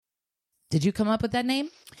Did you come up with that name?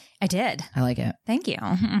 I did. I like it. Thank you.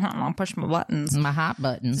 I'll push my buttons. My hot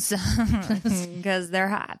buttons. Because they're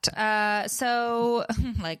hot. So,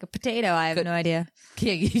 like a potato, I have no idea.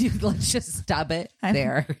 Okay, let's just stop it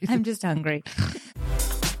there. I'm just hungry.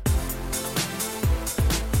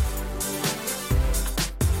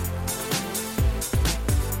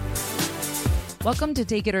 Welcome to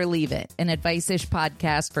Take It or Leave It, an advice-ish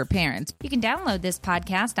podcast for parents. You can download this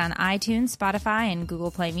podcast on iTunes, Spotify, and Google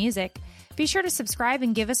Play Music. Be sure to subscribe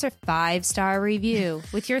and give us a 5-star review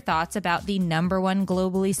with your thoughts about the #1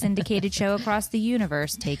 globally syndicated show across the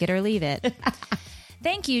universe, Take It or Leave It.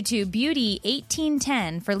 Thank you to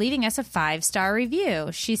Beauty1810 for leaving us a 5-star review.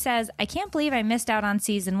 She says, I can't believe I missed out on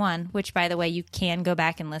season 1, which, by the way, you can go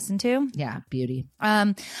back and listen to. Yeah, Beauty.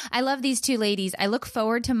 I love these two ladies. I look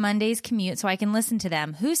forward to Monday's commute so I can listen to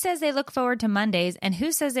them. Who says they look forward to Mondays and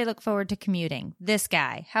who says they look forward to commuting? This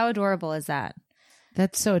guy. How adorable is that?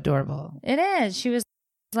 That's so adorable. It is. She was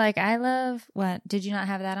like, I love what? Did you not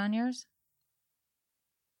have that on yours?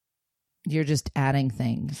 You're just adding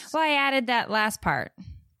things. Well, I added that last part.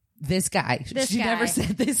 This guy. She never said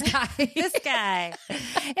this guy. This guy.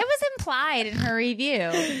 It was implied in her review.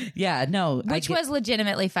 Yeah, no. Which was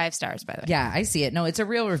legitimately 5 stars, by the way. Yeah, I see it. No, it's a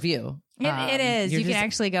real review. It is. You can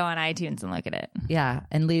actually go on iTunes and look at it. Yeah,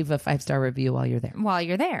 and leave a 5-star review while you're there. While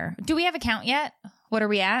you're there. Do we have a count yet? What are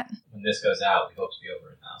we at? When this goes out, we hope to be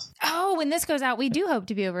over 1,000. Oh, when this goes out, we do hope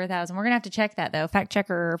to be over 1,000. We're going to have to check that, though. Fact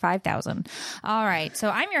checker 5,000. All right. So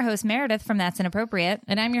I'm your host, Meredith, from That's Inappropriate.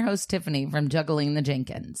 And I'm your host, Tiffany, from Juggling the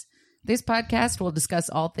Jenkins. This podcast will discuss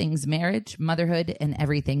all things marriage, motherhood, and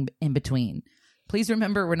everything in between. Please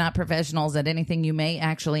remember, we're not professionals at anything you may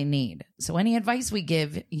actually need. So any advice we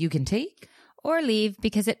give, you can take or leave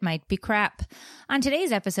because it might be crap. On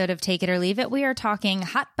today's episode of Take It or Leave It, we are talking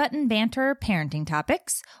hot button banter parenting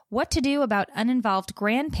topics, what to do about uninvolved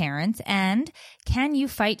grandparents, and can you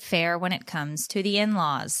fight fair when it comes to the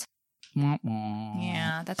in-laws?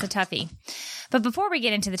 Yeah, that's a toughie. But before we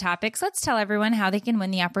get into the topics, let's tell everyone how they can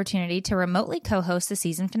win the opportunity to remotely co-host the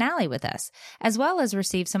season finale with us, as well as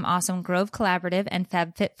receive some awesome Grove Collaborative and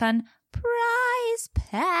FabFitFun prize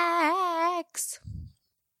packs.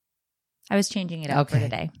 I was changing it up for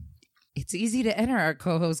today. It's easy to enter our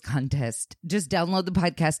co-host contest. Just download the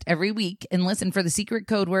podcast every week and listen for the secret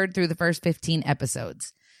code word through the first 15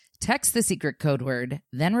 episodes. Text the secret code word,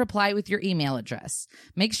 then reply with your email address.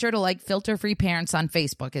 Make sure to like Filter Free Parents on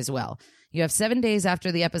Facebook as well. You have 7 days after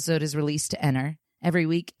the episode is released to enter. Every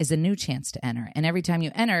week is a new chance to enter, and every time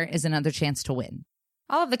you enter is another chance to win.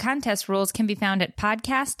 All of the contest rules can be found at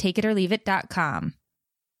podcasttakeitorleaveit.com.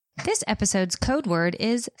 This episode's code word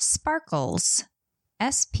is sparkles.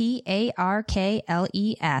 SPARKLES.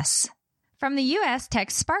 From the U.S.,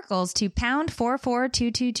 text sparkles to pound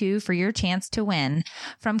 44222 for your chance to win.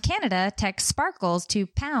 From Canada, text sparkles to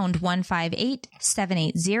pound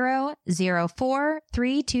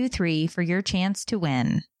 158-780-04323 for your chance to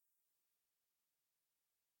win.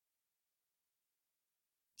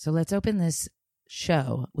 So let's open this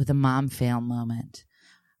show with a mom fail moment.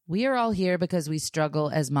 We are all here because we struggle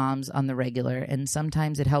as moms on the regular, and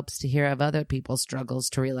sometimes it helps to hear of other people's struggles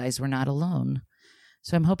to realize we're not alone.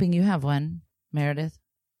 So I'm hoping you have one, Meredith.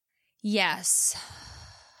 Yes.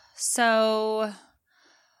 So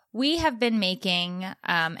we have been making,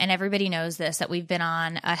 and everybody knows this, that we've been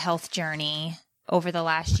on a health journey over the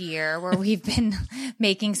last year where we've been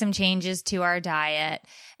making some changes to our diet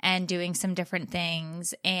and doing some different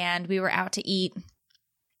things. And we were out to eat.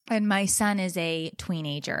 And my son is a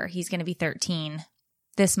teenager. He's going to be 13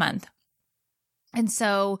 this month. And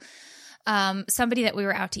so somebody that we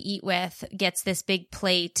were out to eat with gets this big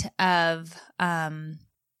plate of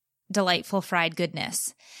delightful fried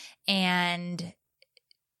goodness. And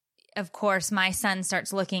of course, my son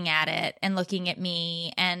starts looking at it and looking at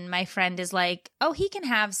me, and my friend is like, oh, he can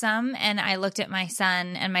have some. And I looked at my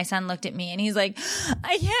son, and my son looked at me, and he's like,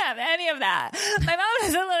 I can't have any of that. My mom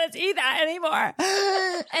doesn't let us eat that anymore.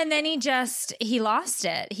 And then he lost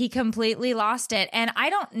it. He completely lost it. And I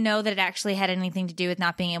don't know that it actually had anything to do with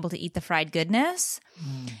not being able to eat the fried goodness.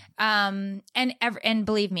 And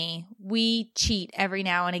believe me, we cheat every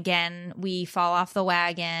now and again. We fall off the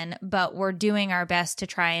wagon, but we're doing our best to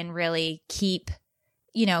try and really keep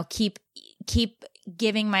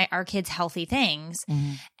giving our kids healthy things.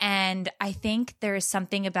 Mm-hmm. And I think there is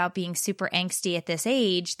something about being super angsty at this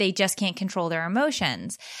age. They just can't control their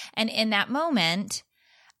emotions. And in that moment,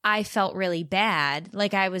 I felt really bad.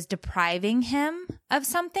 Like I was depriving him of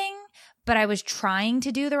something, but I was trying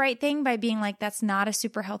to do the right thing by being like, that's not a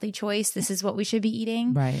super healthy choice. This is what we should be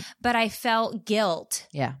eating. Right. But I felt guilt.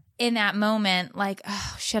 Yeah. In that moment, like,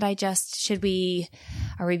 oh, should we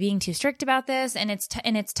are we being too strict about this? And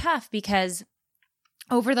it's tough because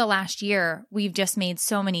over the last year, we've just made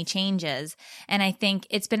so many changes. And I think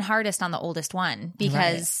it's been hardest on the oldest one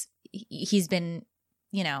because he's been,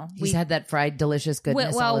 he's had that fried delicious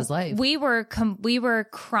goodness all his life. We were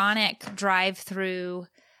chronic drive-through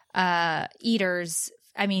eaters.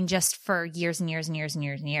 I mean, just for years and years and years and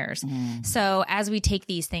years and years. So as we take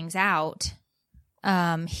these things out,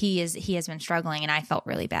 he has been struggling, and I felt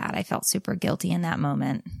really bad. I felt super guilty in that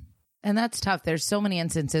moment. And that's tough. There's so many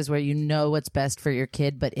instances where you know what's best for your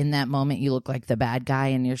kid, but in that moment you look like the bad guy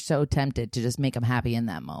and you're so tempted to just make them happy in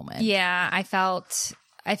that moment. Yeah, I felt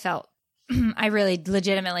I really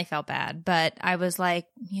legitimately felt bad, but I was like,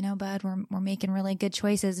 bud, we're making really good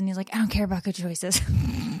choices. And he's like, I don't care about good choices.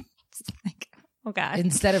 It's like, oh God.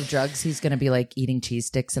 Instead of drugs, he's going to be like eating cheese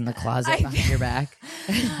sticks in the closet behind your back.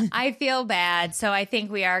 I feel bad. So I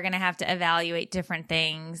think we are going to have to evaluate different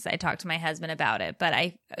things. I talked to my husband about it,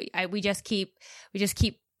 but we just keep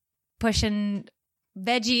pushing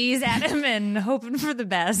veggies at him and hoping for the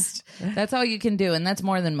best. That's all you can do. And that's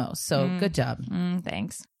more than most. So good job.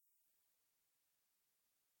 Thanks.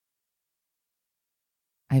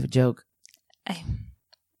 I have a joke. I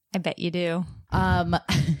bet you do.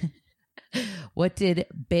 What did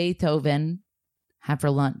Beethoven have for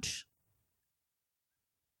lunch?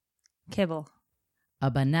 Kibble. A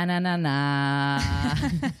banana.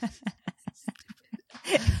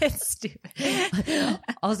 It's stupid.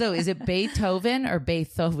 Also, is it Beethoven or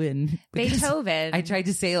Beethoven? Because Beethoven. I tried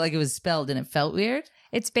to say it like it was spelled and it felt weird.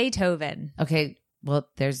 It's Beethoven. Okay. Well,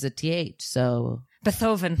 there's the TH. So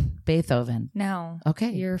Beethoven. No.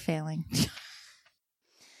 Okay. You're failing.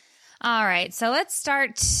 All right. So let's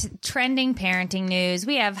start trending parenting news.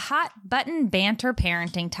 We have hot button banter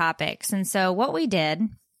parenting topics. And so what we did.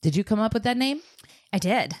 Did you come up with that name? I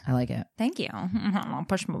did. I like it. Thank you. I'll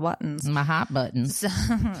push my buttons. My hot buttons.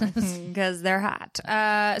 Because they're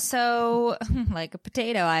hot. So like a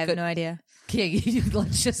potato, I have no idea. Okay,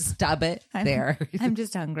 let's just stop it there. I'm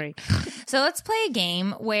just hungry. So let's play a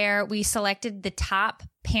game where we selected the top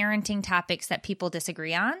parenting topics that people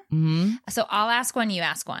disagree on. Mm-hmm. So I'll ask one, you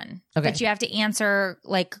ask one. Okay. But you have to answer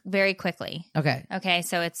like very quickly. Okay. Okay,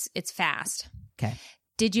 so it's fast. Okay.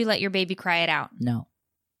 Did you let your baby cry it out? No.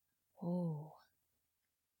 Oh.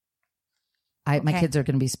 My kids are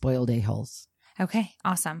going to be spoiled a-holes. Okay,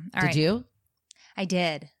 awesome. All right. Did you? I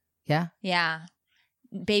did. Yeah? Yeah.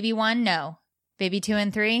 Baby 1, no. Baby 2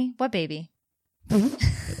 and 3, what baby?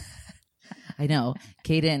 I know.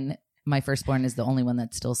 Caden, my firstborn, is the only one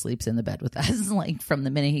that still sleeps in the bed with us. Like from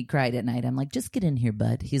the minute he cried at night, I'm like, just get in here,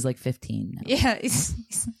 bud. He's like 15 now. Yeah.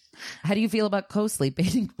 How do you feel about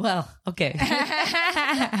co-sleeping? Well, okay.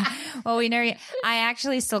 Well, I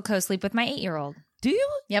actually still co-sleep with my 8-year-old. Do you?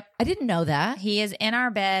 Yep. I didn't know that. He is in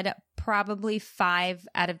our bed probably 5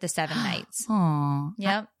 out of the 7 nights. Aw.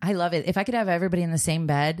 Yep. I love it. If I could have everybody in the same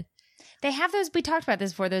bed. They have those, we talked about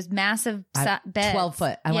this before, those massive beds. 12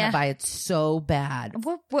 foot. I want to buy it so bad.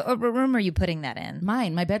 What room are you putting that in?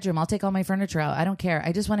 Mine, my bedroom. I'll take all my furniture out. I don't care.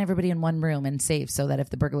 I just want everybody in one room and safe so that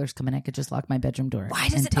if the burglars come in, I could just lock my bedroom door. Why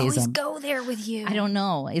does it always them. go there with you? I don't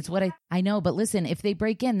know. It's what I know. But listen, if they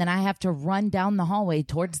break in, then I have to run down the hallway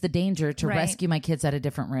towards the danger to rescue my kids out of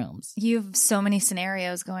different rooms. You have so many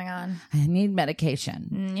scenarios going on. I need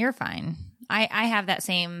medication. You're fine. I have that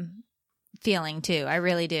same feeling too. I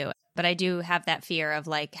really do. But I do have that fear of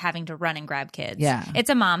like having to run and grab kids. Yeah. It's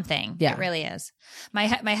a mom thing. Yeah. It really is. My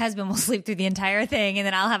husband will sleep through the entire thing and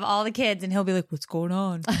then I'll have all the kids and he'll be like, what's going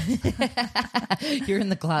on? You're in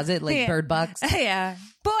the closet like Bird Box. Yeah.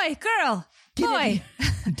 Boy, girl, boy.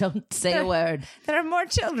 Don't say a word. There are more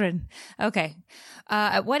children. Okay.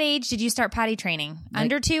 At what age did you start potty training?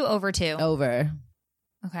 Under 2, over 2? Over.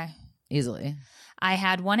 Okay. Easily. I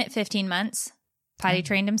had one at 15 months. Potty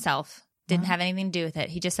trained himself. Didn't have anything to do with it.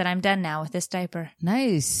 He just said, I'm done now with this diaper.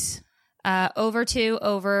 Nice. Over 2,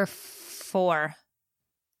 over 4.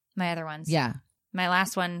 My other ones. Yeah. My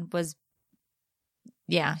last one was,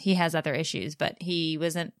 he has other issues, but he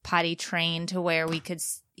wasn't potty trained to where he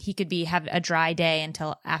could have a dry day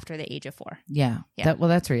until after the age of 4. Yeah.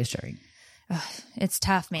 That's reassuring. Ugh, it's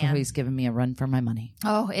tough, man. He's giving me a run for my money.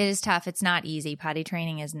 Oh, it is tough. It's not easy. Potty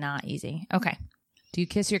training is not easy. Okay. Do you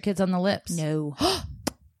kiss your kids on the lips? No.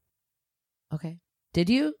 Okay. Did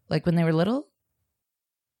you? Like when they were little?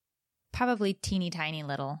 Probably teeny tiny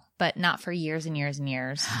little, but not for years and years and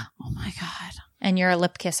years. Oh my God. And you're a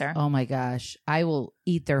lip kisser. Oh my gosh. I will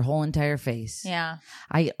eat their whole entire face. Yeah.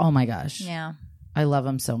 Oh my gosh. Yeah. I love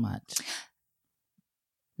them so much.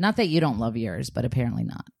 Not that you don't love yours, but apparently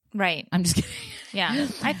not. Right. I'm just kidding. Yeah.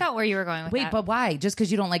 I felt where you were going with that. Wait, but why? Just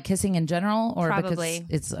because you don't like kissing in general? Or Probably.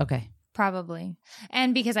 because it's okay. Probably.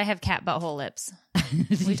 And because I have cat butthole lips.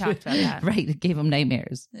 We talked about that. Right. It gave him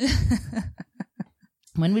nightmares.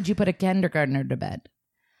 When would you put a kindergartner to bed?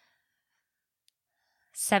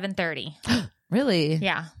 7:30. Really?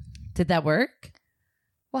 Yeah. Did that work?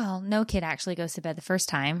 Well, no kid actually goes to bed the first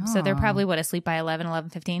time. So they're Aw. probably, asleep by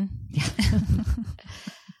 11:15? Yeah.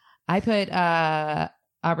 I put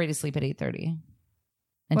Aubrey to sleep at 8:30.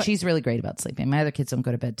 And What? she's really great about sleeping. My other kids don't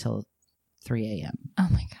go to bed till 3 a.m. Oh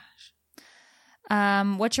my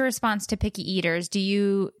gosh. What's your response to picky eaters? Do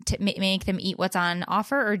you make them eat what's on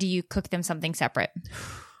offer, or do you cook them something separate?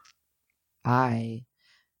 I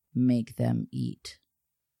make them eat.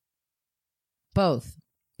 Both.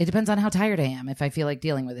 It depends on how tired I am, if I feel like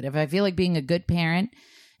dealing with it. If I feel like being a good parent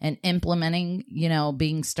and implementing,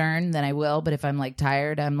 being stern, then I will. But if I'm like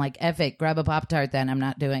tired, I'm like, F it, grab a Pop-Tart then. I'm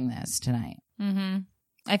not doing this tonight. Mm-hmm.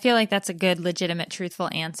 I feel like that's a good, legitimate, truthful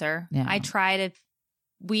answer. Yeah. I try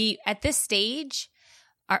to, at this stage,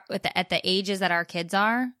 at the ages that our kids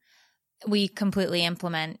are, we completely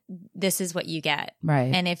implement, this is what you get.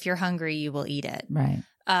 Right. And if you're hungry, you will eat it. Right.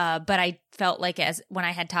 But I felt like when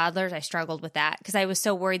I had toddlers, I struggled with that because I was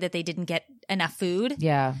so worried that they didn't get enough food.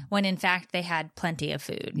 Yeah. When in fact they had plenty of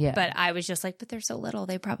food. Yeah. But I was just like, but they're so little.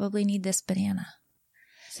 They probably need this banana.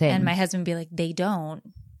 Same. And my husband would be like, they don't.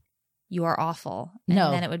 You are awful. And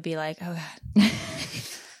No. then it would be like, oh God.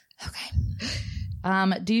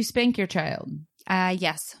 Okay. Do you spank your child?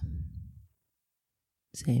 Yes.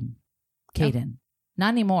 Same. Caden. Not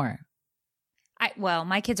anymore. Well,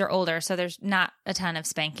 my kids are older, so there's not a ton of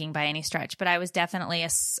spanking by any stretch, but I was definitely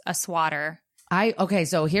a swatter. Okay,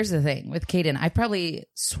 so here's the thing with Caden. I probably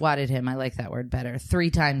swatted him, I like that word better, 3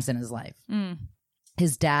 times in his life. Mm.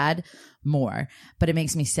 His dad more, but it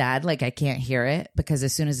makes me sad. Like I can't hear it because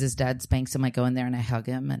as soon as his dad spanks him, I go in there and I hug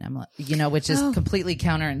him, and I'm like, which is completely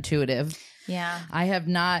counterintuitive. Yeah. I have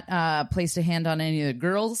not placed a hand on any of the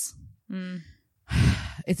girls. Mm.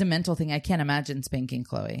 It's a mental thing. I can't imagine spanking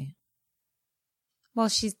Chloe. Well,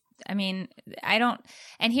 I don't.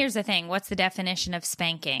 And here's the thing. What's the definition of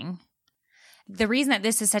spanking? The reason that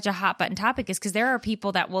this is such a hot button topic is because there are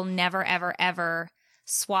people that will never, ever, ever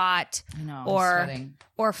swat I know,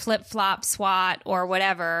 or flip flop swat or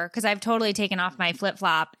whatever. Because I've totally taken off my flip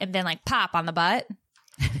flop and been like pop on the butt.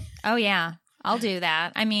 Oh yeah, I'll do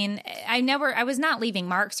that. I mean, I was not leaving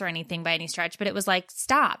marks or anything by any stretch, but it was like,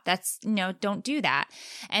 stop. That's, don't do that.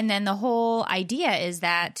 And then the whole idea is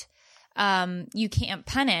that you can't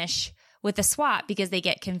punish with a swat because they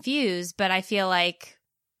get confused. But I feel like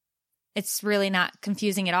it's really not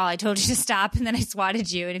confusing at all. I told you to stop and then I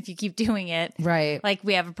swatted you. And if you keep doing it, right, like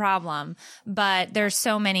we have a problem. But there's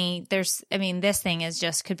so many, this thing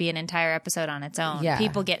could be an entire episode on its own. Yeah.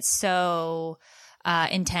 People get so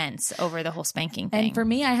intense over the whole spanking thing. And for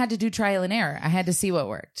me, I had to do trial and error. I had to see what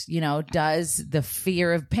worked. Does the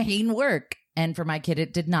fear of pain work? And for my kid,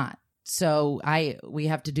 it did not. So we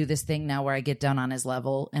have to do this thing now where I get down on his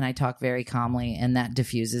level and I talk very calmly, and that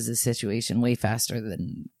diffuses the situation way faster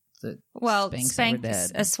than the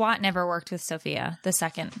a swat never worked with Sophia, the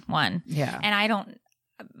second one. Yeah. And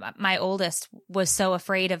my oldest was so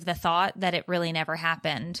afraid of the thought that it really never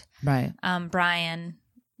happened. Right. Brian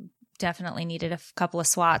definitely needed a couple of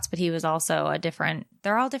swats, but he was also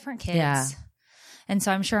they're all different kids. Yeah. And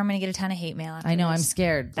so I'm sure I'm going to get a ton of hate mail after I know. this. I'm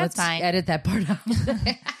scared. That's Let's fine. edit that part out.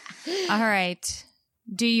 All right.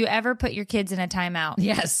 Do you ever put your kids in a timeout?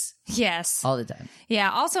 Yes. Yes. All the time.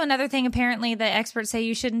 Yeah. Also, another thing apparently the experts say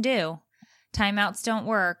you shouldn't do. Timeouts don't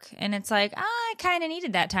work. And it's like, I kind of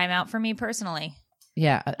needed that timeout for me personally.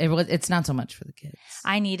 Yeah. It's not so much for the kids.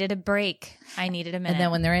 I needed a break. I needed a minute. And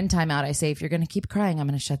then when they're in timeout, I say, if you're going to keep crying, I'm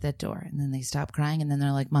going to shut that door. And then they stop crying. And then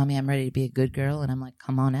they're like, Mommy, I'm ready to be a good girl. And I'm like,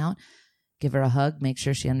 come on out. Give her a hug. Make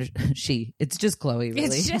sure it's just Chloe, really.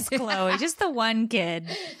 It's just Chloe, just the one kid.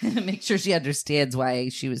 Make sure she understands why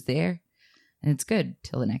she was there. And it's good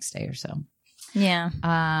till the next day or so. Yeah.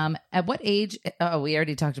 At what age? Oh, we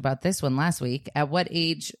already talked about this one last week. At what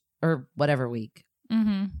age, or whatever week?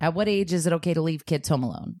 Mm-hmm. At what age is it okay to leave kids home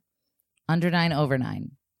alone? Under 9, over 9?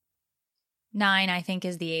 9, I think,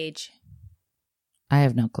 is the age. I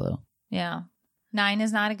have no clue. Yeah. 9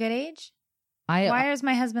 is not a good age? Why is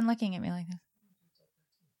my husband looking at me like this?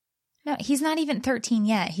 No, he's not even 13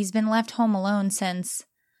 yet. He's been left home alone since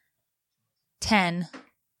 10.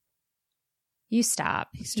 You stop.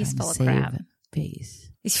 He's full of crap. Face.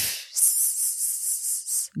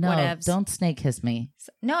 No, Whatevs. Don't snake hiss me.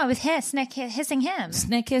 No, I was hissing him.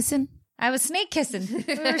 Snake kissing? I was snake kissing.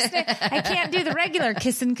 I can't do the regular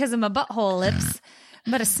kissing because of my butthole lips,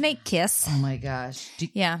 but a snake kiss. Oh my gosh.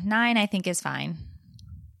 Yeah, 9 I think is fine.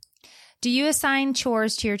 Do you assign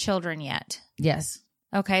chores to your children yet? Yes.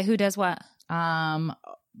 Okay, who does what?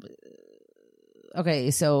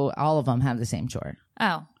 Okay, so all of them have the same chore.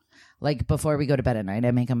 Oh. Like before we go to bed at night,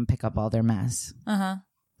 I make them pick up all their mess. Uh-huh.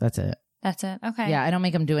 That's it. That's it. Okay. Yeah, I don't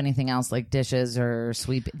make them do anything else like dishes or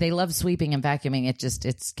sweep. They love sweeping and vacuuming.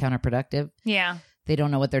 It's counterproductive. Yeah. They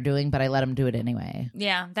don't know what they're doing, but I let them do it anyway.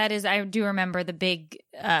 Yeah, that is, I do remember the big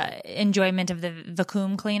enjoyment of the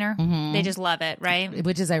vacuum cleaner. Mm-hmm. They just love it, right?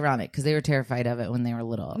 Which is ironic because they were terrified of it when they were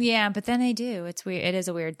little. Yeah, but then they do. It's weird. It is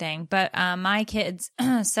a weird thing. But my kids,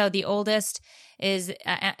 so the oldest is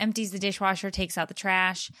empties the dishwasher, takes out the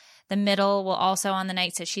trash. The middle will also, on the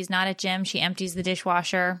nights that she's not at gym, she empties the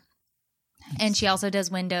dishwasher. Nice. And she also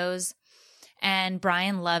does windows. And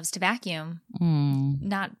Brian loves to vacuum,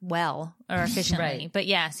 not well or efficiently, right. But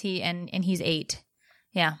yes, he's 8.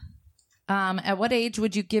 Yeah. At what age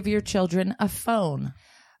would you give your children a phone?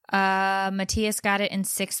 Matthias got it in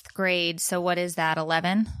 6th grade. So what is that?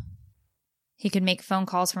 11? He could make phone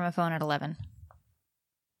calls from a phone at 11.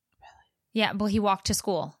 Really? Yeah. Well, he walked to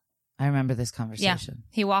school. I remember this conversation. Yeah,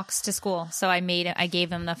 he walks to school. So I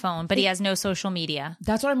gave him the phone, but he has no social media.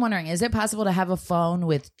 That's what I'm wondering. Is it possible to have a phone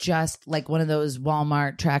with just like one of those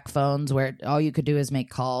Walmart track phones where all you could do is make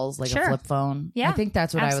calls, like a flip phone? Yeah. I think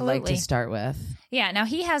that's what absolutely. I would like to start with. Yeah. Now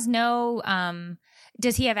he has no,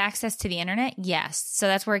 does he have access to the internet? Yes. So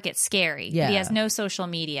that's where it gets scary. Yeah. But he has no social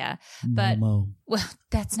media. But, well,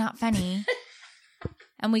 that's not funny.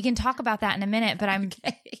 And we can talk about that in a minute, but I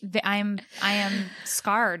am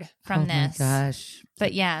scarred from this. Oh my gosh.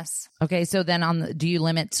 But yes. Okay, so then do you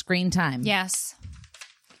limit screen time? Yes.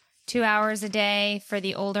 2 hours a day for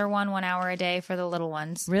the older one, 1 hour a day for the little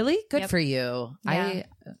ones. Really? Good Yep. for you. Yeah.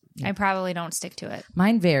 I probably don't stick to it.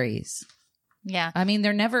 Mine varies. Yeah. I mean,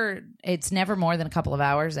 it's never more than a couple of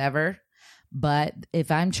hours ever. But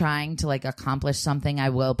if I'm trying to like accomplish something, I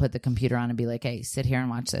will put the computer on and be like, hey, sit here and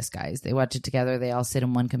watch this, guys. They watch it together. They all sit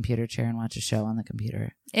in one computer chair and watch a show on the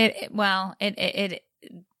computer.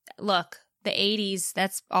 Look, the 80s,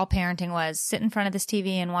 that's all parenting was. Sit in front of this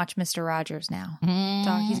TV and watch Mr. Rogers now.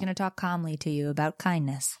 He's going to talk calmly to you about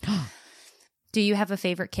kindness. Do you have a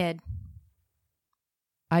favorite kid?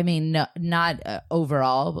 I mean, no, not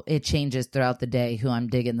overall. It changes throughout the day who I'm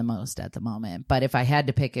digging the most at the moment. But if I had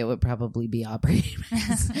to pick, it would probably be Aubrey.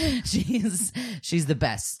 she's the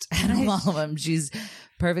best out of all of them. She's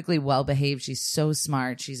perfectly well behaved. She's so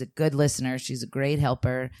smart. She's a good listener. She's a great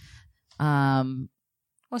helper.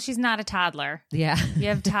 Well, she's not a toddler. Yeah. You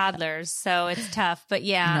have toddlers, so it's tough. But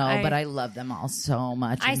yeah. But I love them all so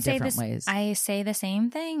much in different ways. I say the same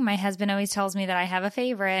thing. My husband always tells me that I have a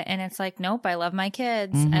favorite, and it's like, nope, I love my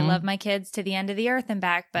kids. Mm-hmm. I love my kids to the end of the earth and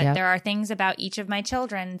back. But there are things about each of my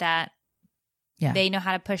children that they know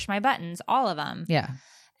how to push my buttons, all of them. Yeah.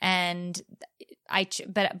 And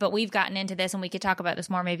but we've gotten into this, and we could talk about this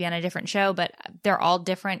more maybe on a different show, but they're all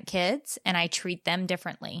different kids and I treat them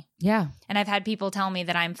differently. Yeah. And I've had people tell me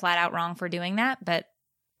that I'm flat out wrong for doing that, but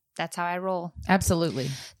that's how I roll. Absolutely.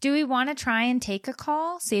 Do we want to try and take a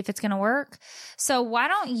call? See if it's going to work? So why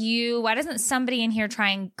doesn't somebody in here try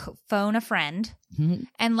and phone a friend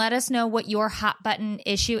and let us know what your hot button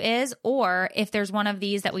issue is, or if there's one of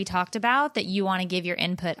these that we talked about that you want to give your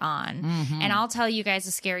input on. And I'll tell you guys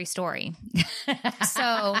a scary story.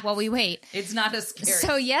 So while we wait. It's not as scary.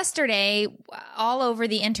 So yesterday, all over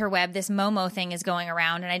the interweb, this Momo thing is going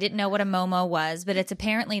around, and I didn't know what a Momo was, but it's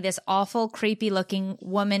apparently this awful, creepy looking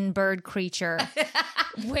woman bird creature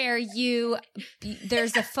where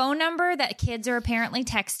there's a phone number that kids are apparently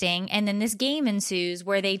texting, and then this game ensues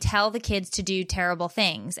where they tell the kids to do terrible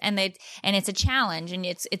things, and it's a challenge, and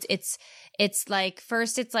it's like,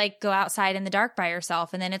 first it's like go outside in the dark by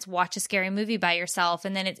yourself, and then it's watch a scary movie by yourself,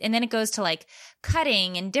 and then it goes to like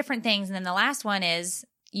cutting and different things, and then the last one is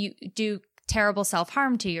you do terrible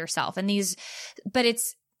self-harm to yourself, but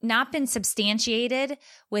it's not been substantiated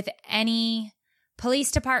with any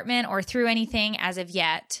police department or through anything as of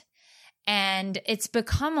yet. And it's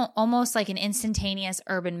become almost like an instantaneous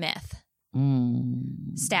urban myth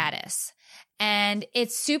status. And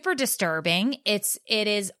it's super disturbing. It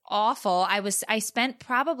is awful. I spent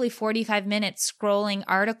probably 45 minutes scrolling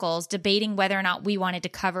articles, debating whether or not we wanted to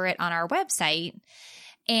cover it on our website.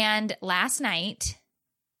 And last night,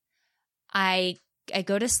 I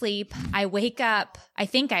go to sleep. I wake up,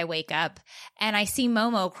 and I see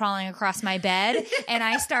Momo crawling across my bed, and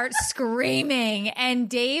I start screaming, and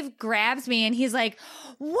Dave grabs me and he's like,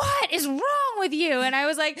 "What is wrong with you?" And I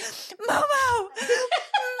was like, "Momo, Momo."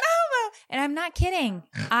 And I'm not kidding.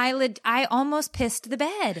 I almost pissed the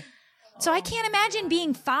bed. So I can't imagine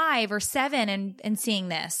being 5 or 7 and seeing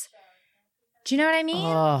this. Do you know what I mean?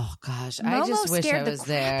 Oh gosh. Momo I just wish I scared was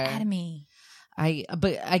the crap there. out of me.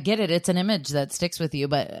 But I get it. It's an image that sticks with you.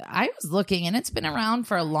 But I was looking, and it's been around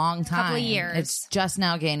for a long time. Couple of years. It's just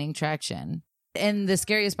now gaining traction. And the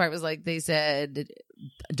scariest part was like they said,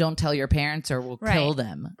 don't tell your parents or we'll kill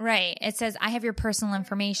them. Right. It says, I have your personal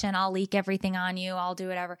information. I'll leak everything on you. I'll do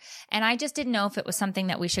whatever. And I just didn't know if it was something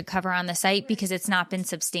that we should cover on the site because it's not been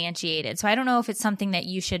substantiated. So I don't know if it's something that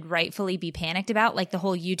you should rightfully be panicked about, like the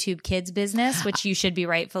whole YouTube Kids business, which you should be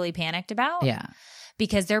rightfully panicked about. Yeah.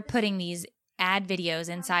 Because they're putting these ad videos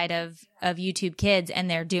inside of YouTube Kids and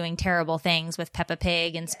they're doing terrible things with Peppa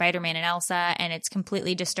Pig and Spider-Man and Elsa, and it's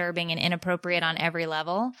completely disturbing and inappropriate on every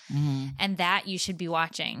level. Mm-hmm. And that you should be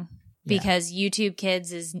watching because YouTube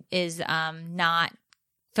Kids is not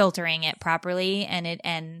filtering it properly,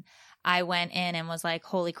 and I went in and was like,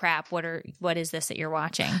 holy crap, what is this that you're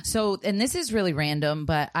watching? So, and this is really random,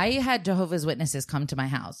 but I had Jehovah's Witnesses come to my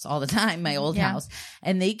house all the time, my old house,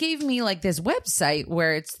 and they gave me like this website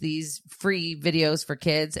where it's these free videos for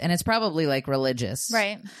kids, and it's probably like religious.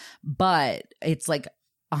 Right. But it's like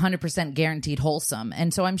 100% guaranteed wholesome.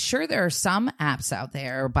 And so I'm sure there are some apps out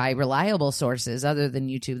there by reliable sources other than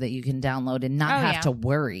YouTube that you can download and not have to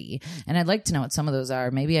worry. And I'd like to know what some of those are.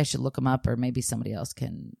 Maybe I should look them up, or maybe somebody else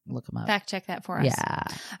can look them up. Fact check that for us. Yeah.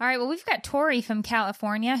 All right. Well, we've got Tori from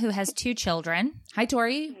California who has 2 children. Hi,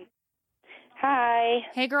 Tori. Hi.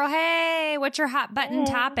 Hey, girl. Hey, what's your hot button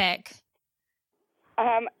topic?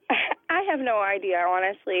 I have no idea,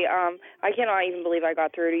 honestly. I cannot even believe I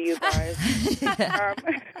got through to you guys.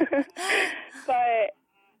 But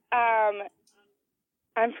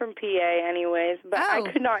I'm from PA anyways, but I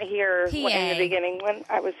could not hear in the beginning when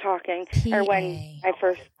I was talking, or when I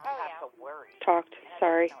first talked.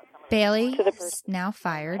 Sorry. Bailey is now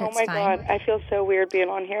fired. Oh, it's my fine. God. I feel so weird being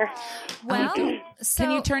on here. Well,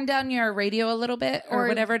 can you turn down your radio a little bit or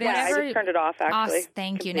whatever it is? Yeah, I just turned it off, actually.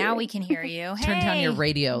 Thank you. Now we can hear you. Turn down your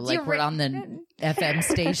radio like we're on the FM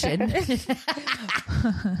station.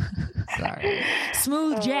 Sorry.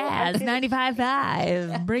 Smooth Jazz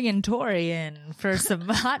 95.5 bringing Tori in for some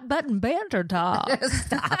hot button banter talk.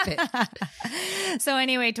 Stop it. So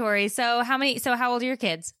anyway, Tori, so how old are your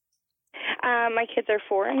kids? My kids are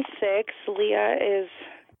 4 and 6. Leah is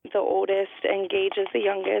the oldest and Gage is the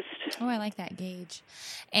youngest. Oh, I like that, Gage.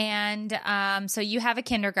 And so you have a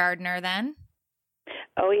kindergartner then?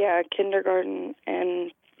 Oh, yeah, kindergarten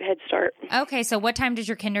and Head Start. Okay, so what time does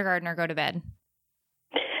your kindergartner go to bed?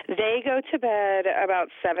 They go to bed about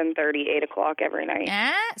 7:30, 8 o'clock every night.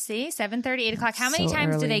 See, 7:30, 8 o'clock. How many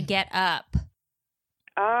times do they get up?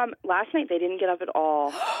 Last night they didn't get up at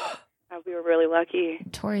all. We were really lucky.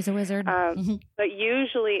 Tori's a wizard. But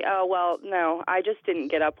usually, no, I just didn't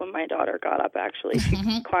get up when my daughter got up, actually.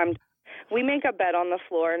 She climbed. We make a bed on the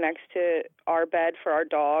floor next to our bed for our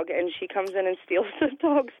dog, and she comes in and steals the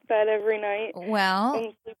dog's bed every night. Well,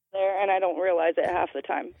 and sleeps there, and I don't realize it half the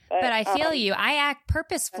time. But I feel you. I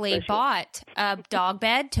purposefully bought a dog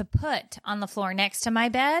bed to put on the floor next to my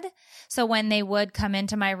bed, so when they would come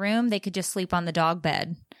into my room, they could just sleep on the dog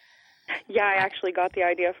bed. Yeah, I actually got the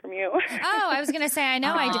idea from you. Oh, I was going to say, I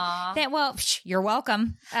know I did. Well, you're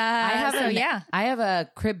welcome. I have a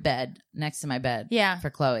crib bed next to my bed. Yeah. For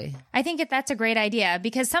Chloe. I think that's a great idea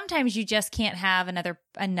because sometimes you just can't have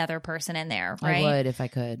another person in there, right? I would if I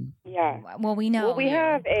could. Yeah. Well, we know. Well, we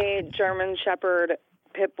have a German Shepherd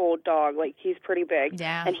pit bull dog. Like, he's pretty big.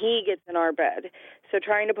 Yeah. And he gets in our bed. So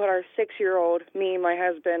trying to put our 6-year-old, me, my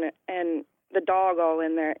husband, and the dog all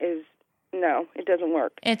in there is... No, it doesn't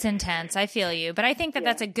work. It's intense. I feel you. But I think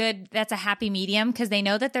that's a happy medium because they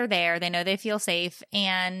know that they're there. They know they feel safe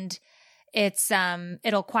and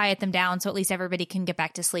it'll quiet them down. So at least everybody can get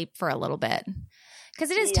back to sleep for a little bit. Because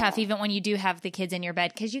it is tough even when you do have the kids in your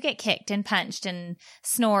bed because you get kicked and punched and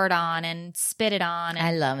snored on and spitted on. And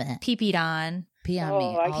I love it. Pee-peed on. Pee on me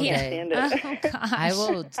all I can't stand it. Oh, gosh. I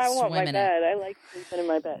will I want swim my in bed. it. I like sleeping in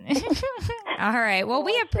my bed. All right. Well,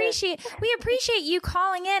 we appreciate you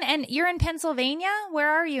calling in. And you're in Pennsylvania? Where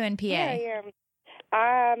are you in PA? Yeah,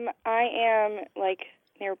 I am like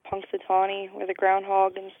near Punxsutawney, where the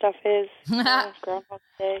groundhog and stuff is. Groundhog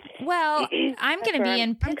Day. Well, I'm going to be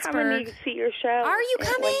in Pittsburgh. I'm coming to see your show. Are you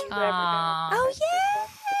coming? Oh,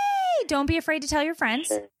 yay! Don't be afraid to tell your friends.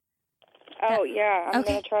 Sure. Oh, yeah. I'm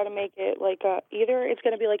going to try to make it like either it's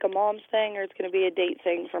going to be like a mom's thing or it's going to be a date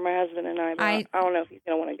thing for my husband and I. But I don't know if he's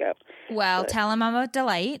going to want to go. Well, tell him I'm a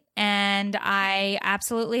delight. And I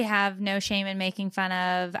absolutely have no shame in making fun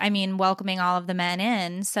of, welcoming all of the men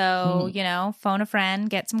in. So, phone a friend,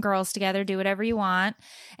 get some girls together, do whatever you want.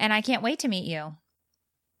 And I can't wait to meet you.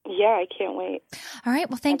 Yeah, I can't wait. All right.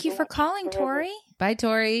 Well, thank you for calling, Tori. Bye,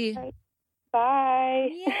 Tori. Bye.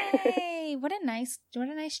 Yay! What a nice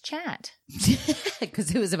chat.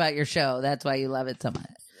 Because it was about your show. That's why you love it so much.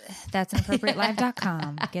 That's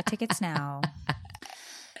inappropriatelive.com. Get tickets now.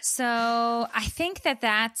 So I think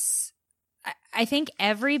I think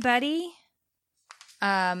everybody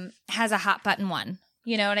has a hot button one.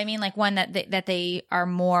 You know what I mean? Like one that they are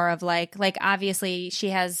more of like obviously she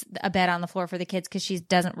has a bed on the floor for the kids because she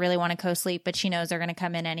doesn't really want to co-sleep, but she knows they're going to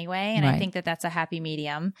come in anyway. And Right. I think that's a happy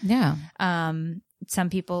medium. Yeah.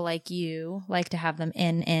 Some people like you like to have them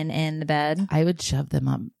in the bed. I would shove them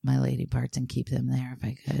up my lady parts and keep them there if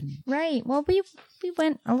I could. Right. Well, we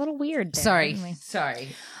went a little weird there. Sorry. didn't we? Sorry.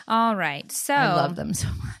 All right. So I love them so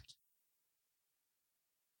much.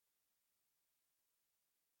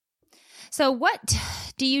 So what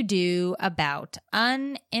do you do about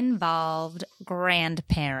uninvolved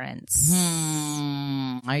grandparents?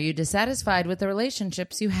 Are you dissatisfied with the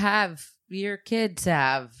relationships your kids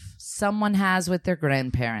have, someone has with their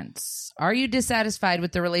grandparents? Are you dissatisfied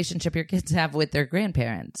with the relationship your kids have with their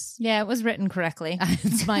grandparents? Yeah, it was written correctly.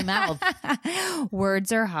 It's my mouth.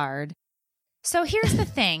 Words are hard. So here's the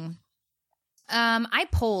thing. I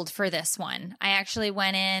polled for this one. I actually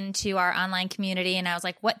went into our online community and I was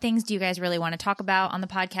like, what things do you guys really want to talk about on the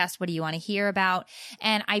podcast? What do you want to hear about?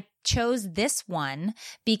 And I chose this one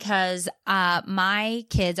because my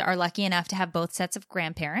kids are lucky enough to have both sets of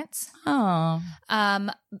grandparents. Oh.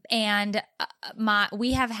 And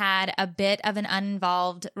we have had a bit of an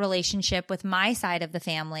uninvolved relationship with my side of the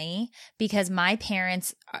family because my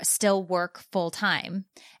parents still work full time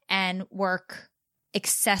and work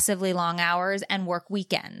excessively long hours and work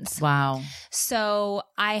weekends. Wow. So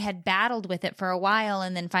I had battled with it for a while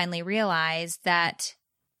and then finally realized that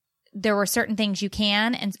there were certain things you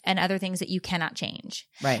can and other things that you cannot change.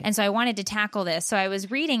 Right. And so I wanted to tackle this. So I was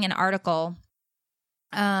reading an article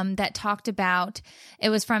that talked about, it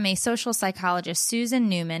was from a social psychologist, Susan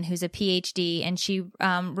Newman, who's a PhD, and she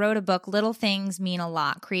wrote a book, Little Things Mean a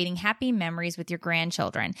Lot, Creating Happy Memories with Your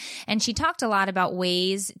Grandchildren. And she talked a lot about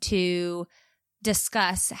ways to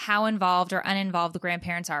discuss how involved or uninvolved the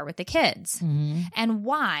grandparents are with the kids. Mm-hmm. And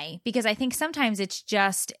why? Because I think sometimes it's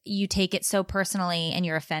just you take it so personally and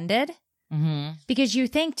you're offended. Mm-hmm. Because you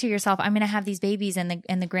think to yourself, I'm going to have these babies and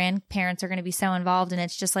the grandparents are going to be so involved and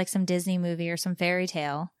it's just like some Disney movie or some fairy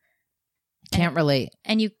tale. Can't relate.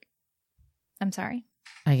 And I'm sorry?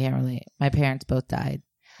 I can't relate. My parents both died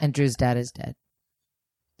and Drew's dad is dead.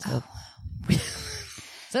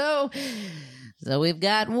 So, so we've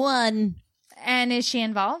got one. And is she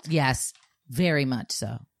involved? Yes, very much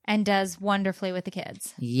so. And does wonderfully with the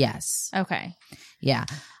kids? Yes. Okay. Yeah.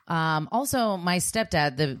 Also, my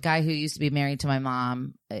stepdad, the guy who used to be married to my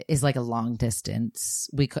mom, is like a long distance.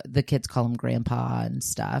 The kids call him grandpa and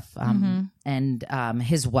stuff. And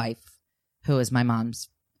his wife, who is my mom's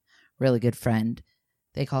really good friend,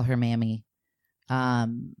 they call her Mammy.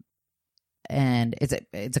 And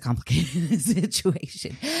it's a complicated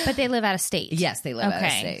situation. But they live out of state. Yes, they live out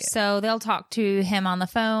of state. So they'll talk to him on the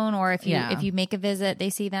phone, or if you make a visit, they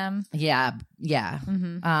see them. Yeah.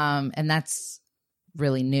 And that's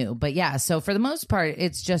really new. But yeah, so for the most part,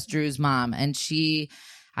 it's just Drew's mom, and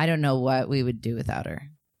I don't know what we would do without her,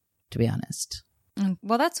 to be honest.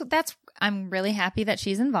 Well, that's I'm really happy that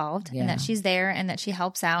she's involved and that she's there and that she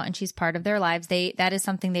helps out and she's part of their lives. That is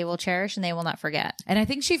something they will cherish and they will not forget. And I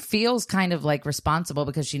think she feels kind of like responsible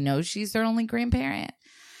because she knows she's their only grandparent.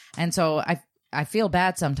 And so I feel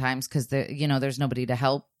bad sometimes because there's nobody to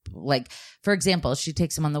help. Like, for example, she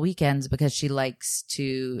takes them on the weekends because she likes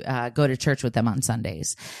to go to church with them on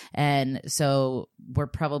Sundays. And so we're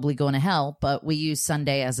probably going to help, but we use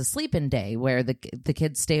Sunday as a sleep-in day where the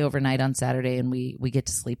kids stay overnight on Saturday and we get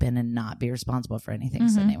to sleep in and not be responsible for anything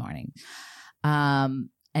Sunday morning.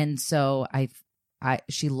 And so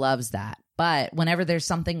she loves that. But whenever there's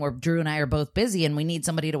something where Drew and I are both busy and we need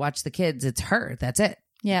somebody to watch the kids, it's her. That's it.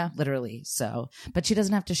 Yeah. Literally. So, but she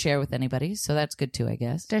doesn't have to share with anybody. So that's good too, I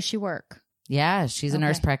guess. Does she work? Yeah. She's a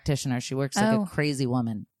nurse practitioner. She works like a crazy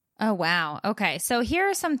woman. Oh, wow. Okay. So here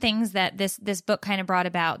are some things that this book kind of brought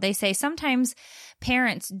about. They say sometimes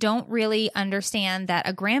parents don't really understand that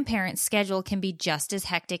a grandparent's schedule can be just as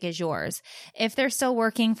hectic as yours. If they're still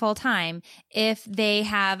working full time, if they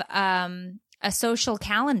have, a social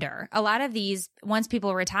calendar. A lot of these, once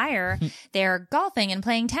people retire, they're golfing and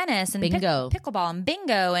playing tennis and pickleball and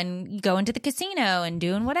bingo and going to the casino and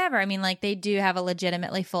doing whatever. I mean, like they do have a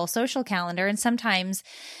legitimately full social calendar, and sometimes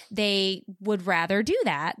they would rather do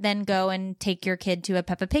that than go and take your kid to a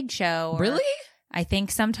Peppa Pig show. Really? I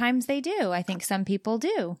think sometimes they do. I think some people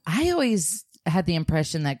do. I always had the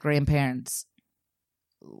impression that grandparents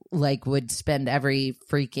would spend every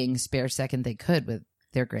freaking spare second they could with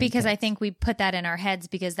their grandkids. Because I think we put that in our heads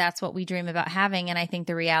because that's what we dream about having. And I think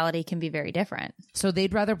the reality can be very different. So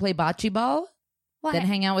they'd rather play bocce ball than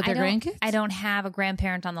hang out with their grandkids? I don't have a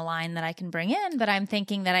grandparent on the line that I can bring in, but I'm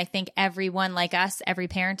thinking that I think everyone like us, every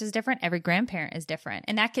parent is different. Every grandparent is different.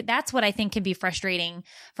 And that's what I think can be frustrating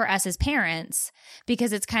for us as parents,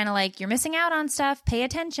 because it's kind of like you're missing out on stuff. Pay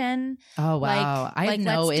attention. Oh, wow. I have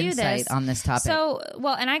no insight on this topic. So,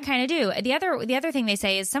 well, and I kind of do. The other thing they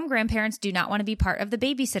say is some grandparents do not want to be part of the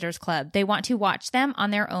babysitters club. They want to watch them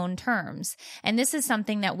on their own terms. And this is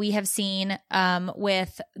something that we have seen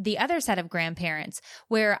with the other set of grandparents,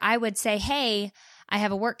 where I would say, hey, I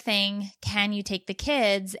have a work thing. Can you take the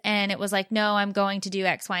kids? And it was like, no, I'm going to do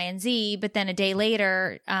X, Y, and Z. But then a day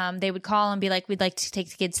later, they would call and be like, we'd like to take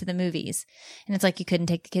the kids to the movies. And it's like, you couldn't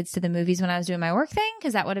take the kids to the movies when I was doing my work thing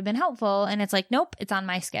because that would have been helpful. And it's like, nope, it's on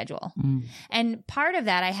my schedule. And part of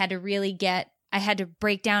that, I had to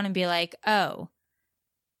break down and be like, oh,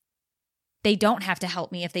 they don't have to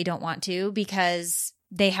help me if they don't want to, because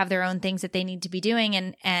they have their own things that they need to be doing.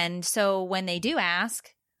 And so when they do ask,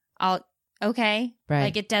 okay, right.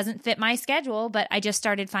 Like it doesn't fit my schedule, but I just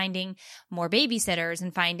started finding more babysitters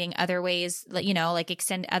and finding other ways, you know, like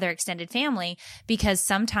other extended family, because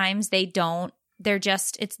sometimes the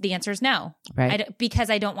answer is no, right? Because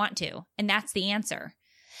I don't want to. And that's the answer.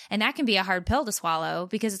 And that can be a hard pill to swallow,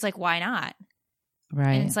 because it's like, why not?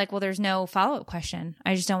 Right. And it's like, well, there's no follow-up question.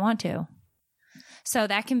 I just don't want to. So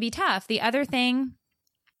that can be tough. The other thing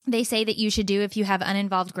they say that you should do if you have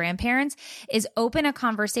uninvolved grandparents is open a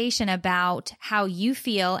conversation about how you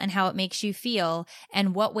feel and how it makes you feel,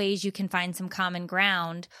 and what ways you can find some common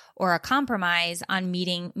ground or a compromise on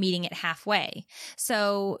meeting it halfway.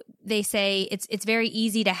 So they say it's very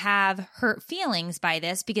easy to have hurt feelings by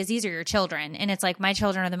this, because these are your children. And it's like, my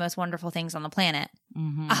children are the most wonderful things on the planet,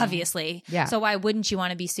 obviously. Yeah. So why wouldn't you want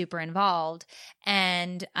to be super involved?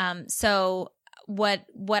 And so what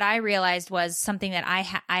I realized was something that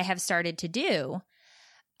I have started to do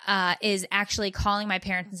is actually calling my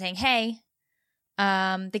parents and saying, hey,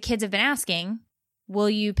 the kids have been asking, will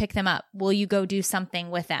you pick them up? Will you go do something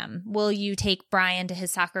with them? Will you take Brian to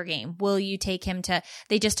his soccer game? Will you take him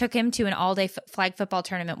they just took him to an all-day flag football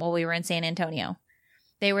tournament while we were in San Antonio.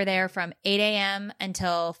 They were there from 8 a.m.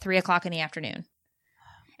 until 3 o'clock in the afternoon.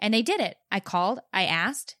 And they did it. I called, I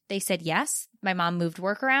asked, they said yes. My mom moved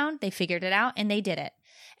work around, they figured it out, and they did it.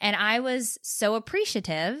 And I was so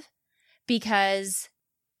appreciative because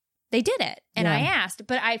they did it. And I asked,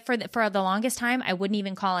 but for the longest time, I wouldn't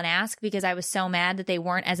even call and ask, because I was so mad that they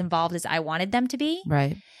weren't as involved as I wanted them to be.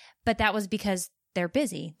 Right. But that was because they're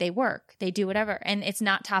busy, they work, they do whatever, and it's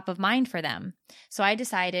not top of mind for them. So I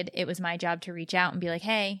decided it was my job to reach out and be like,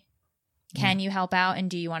 hey, can you help out, and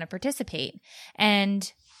do you want to participate?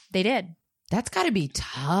 And they did. That's got to be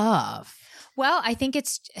tough. Well, I think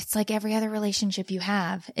it's like every other relationship you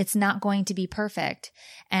have. It's not going to be perfect.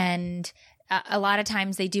 And a lot of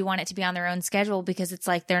times they do want it to be on their own schedule, because it's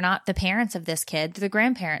like they're not the parents of this kid, they're the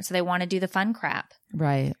grandparents. So they want to do the fun crap.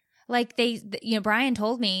 Right. Like Brian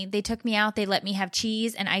told me, they took me out, they let me have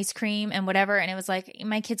cheese and ice cream and whatever. And it was like,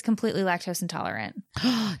 my kid's completely lactose intolerant.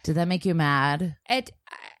 Did that make you mad?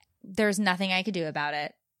 There's nothing I could do about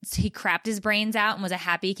it. So he crapped his brains out and was a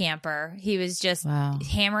happy camper. He was just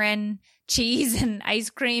hammering cheese and ice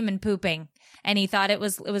cream and pooping. And he thought it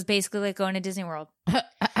was basically like going to Disney World.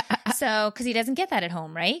 So, because he doesn't get that at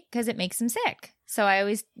home, right? Because it makes him sick. So I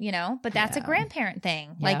always, but that's a grandparent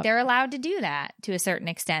thing. Yep. Like, they're allowed to do that to a certain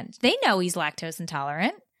extent. They know he's lactose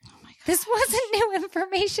intolerant. Oh my God. This wasn't new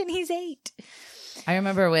information. He's 8. I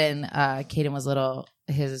remember when Caden was little,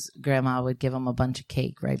 his grandma would give him a bunch of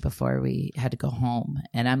cake right before we had to go home.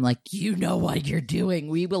 And I'm like, you know what you're doing.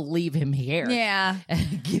 We will leave him here. Yeah.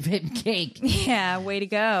 And give him cake. Yeah. Way to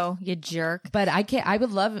go, you jerk. But I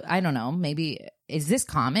would love, I don't know, maybe, is this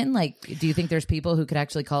common? Like, do you think there's people who could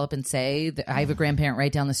actually call up and say, I have a grandparent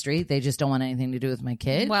right down the street, they just don't want anything to do with my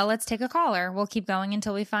kid? Well, let's take a caller. We'll keep going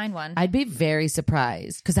until we find one. I'd be very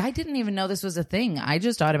surprised, because I didn't even know this was a thing. I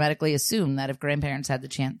just automatically assumed that if grandparents had the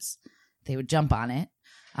chance, they would jump on it.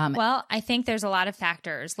 Well, I think there's a lot of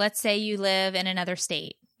factors. Let's say you live in another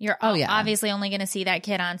state. You're obviously only going to see that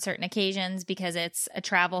kid on certain occasions because it's a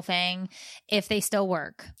travel thing, if they still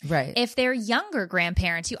work. Right. If they're younger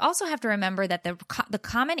grandparents, you also have to remember that the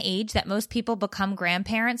common age that most people become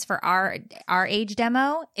grandparents for our age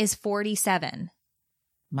demo is 47.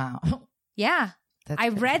 Wow. Yeah. I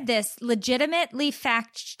read this legitimately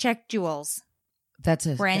fact-check Jules. That's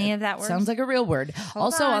where any of that word sounds like a real word.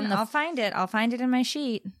 Hold on, I'll find it. I'll find it in my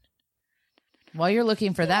sheet. While you're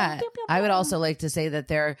looking for that, I would also like to say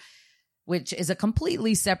that which is a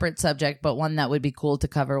completely separate subject, but one that would be cool to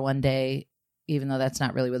cover one day. even though that's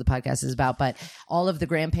not really what the podcast is about, but all of the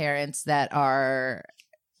grandparents that are.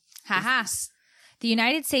 Haha. The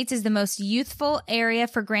United States is the most youthful area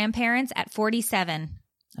for grandparents at 47.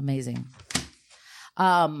 Amazing.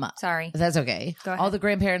 Sorry. That's okay. Go ahead. All the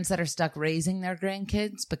grandparents that are stuck raising their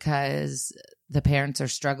grandkids because the parents are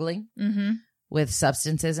struggling with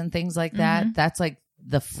substances and things like that. That's like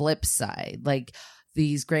the flip side. Like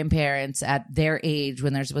these grandparents at their age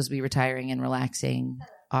when they're supposed to be retiring and relaxing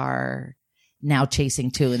are now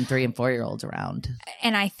chasing 2 and 3 and 4-year-olds around.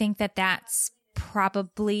 And I think that that's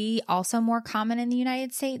probably also more common in the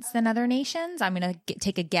United States than other nations. I'm going to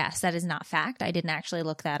take a guess. That is not fact. I didn't actually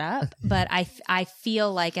look that up. But I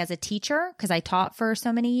feel like as a teacher, because I taught for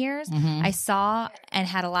so many years, I saw and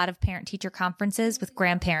had a lot of parent-teacher conferences with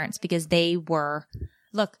grandparents because they were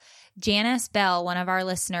 – look, Janice Bell, one of our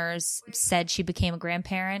listeners, said she became a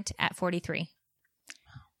grandparent at 43.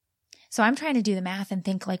 So I'm trying to do the math and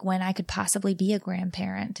think like when I could possibly be a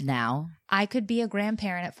grandparent. Now? I could be a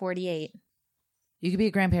grandparent at 48. You could be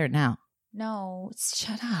a grandparent now. No,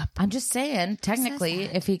 shut up. I'm just saying, technically,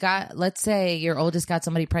 if he got, let's say your oldest got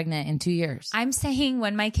somebody pregnant in 2 years. I'm saying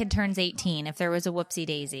when my kid turns 18, if there was a whoopsie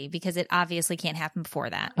daisy, because it obviously can't happen before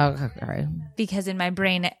that. Okay, right. Because in my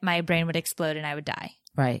brain would explode and I would die.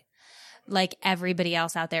 Right. Like everybody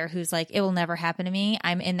else out there who's like, it will never happen to me.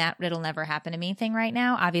 I'm in that it'll never happen to me thing right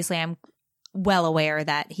now. Obviously, I'm well aware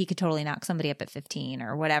that he could totally knock somebody up at 15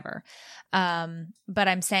 or whatever. But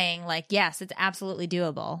I'm saying like, yes, it's absolutely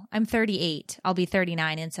doable. I'm 38. I'll be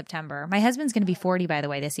 39 in September. My husband's going to be 40, by the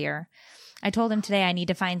way, this year. I told him today I need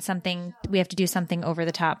to find something. We have to do something over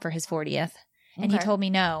the top for his 40th. And he told me,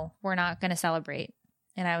 no, we're not going to celebrate.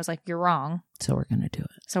 And I was like, you're wrong. So we're going to do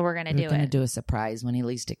it. So we're going to do it. We're going to do a surprise when he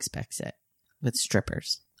least expects it with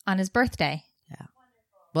strippers. On his birthday. Yeah.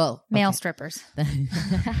 Well, male strippers.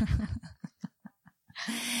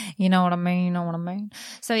 You know what I mean?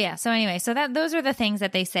 So yeah. So anyway, so those are the things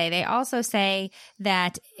that they say. They also say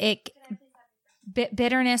that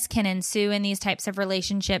bitterness can ensue in these types of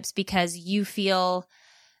relationships because you feel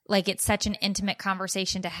like it's such an intimate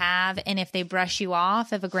conversation to have. And if they brush you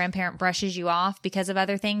off, if a grandparent brushes you off because of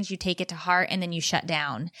other things, you take it to heart and then you shut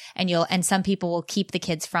down and some people will keep the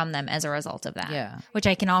kids from them as a result of that. Yeah. Which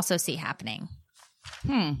I can also see happening.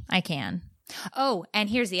 I can. Oh, and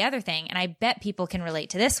here's the other thing, and I bet people can relate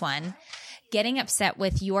to this one, getting upset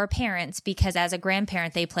with your parents because as a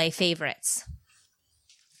grandparent, they play favorites,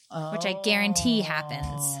 which I guarantee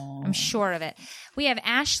happens. I'm sure of it. We have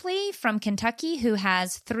Ashley from Kentucky who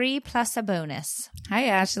has 3+ a bonus. Hi,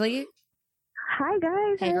 Ashley. Hi,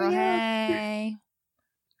 guys. Hey, girl, hey.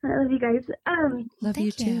 I love you guys. Love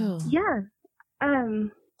you too. Yeah.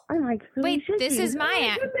 I'm like, really wait, this is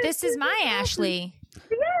my Ashley.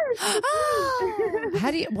 Yes.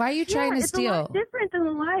 Why are you trying to steal? It's a lot different than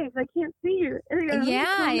the live. I can't see you.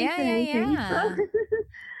 Yeah.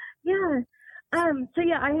 Yeah. So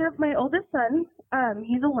yeah, I have my oldest son.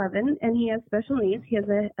 He's 11 and he has special needs. He has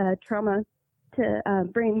a trauma to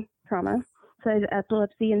brain trauma, so he has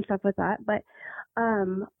epilepsy and stuff like that. But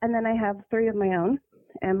and then I have 3 of my own,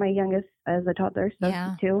 and my youngest is a toddler, so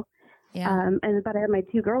she's 2. Yeah. But I have my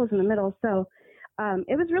 2 girls in the middle, so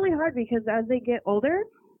it was really hard because as they get older,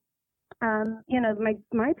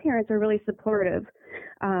 my parents are really supportive,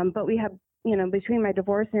 but we have, between my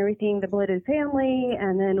divorce and everything, the blended family,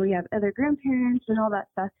 and then we have other grandparents and all that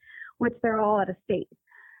stuff, which they're all out of state.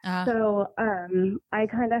 So I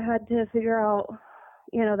kind of had to figure out,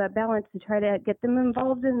 that balance to try to get them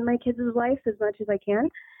involved in my kids' life as much as I can.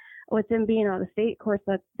 With them being out of state, of course,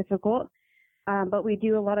 that's difficult. But we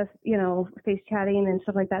do a lot of, face chatting and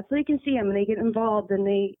stuff like that. So they can see them and they get involved and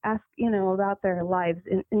they ask, about their lives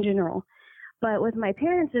in general. But with my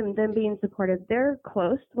parents and them being supportive, they're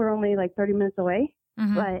close. We're only like 30 minutes away.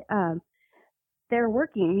 But they're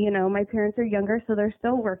working, my parents are younger, so they're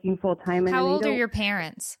still working full time. How old are your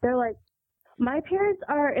parents? They're like, my parents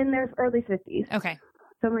are in their early 50s. Okay.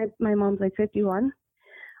 So my mom's like 51.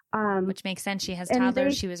 Which makes sense. She has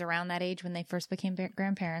toddlers. She was around that age when they first became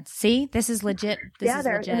grandparents. See, this is legit.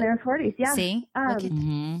 They're in their 40s. Yeah. See,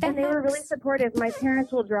 and they were really supportive. My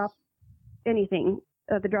parents will drop anything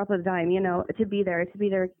at the drop of a dime, to be there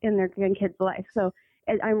in their grandkids' life. So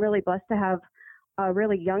I'm really blessed to have a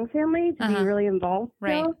really young family to be really involved.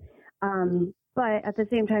 Right. Still. But at the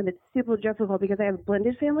same time, it's super difficult because I have a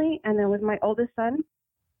blended family, and then with my oldest son,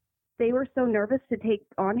 they were so nervous to take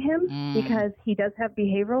on him because he does have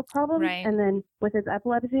behavioral problems. Right. And then with his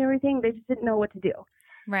epilepsy and everything, they just didn't know what to do.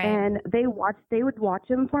 Right. And they would watch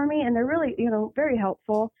him for me, and they're really, very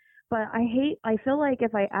helpful. But I feel like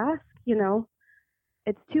if I ask,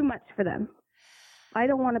 it's too much for them. I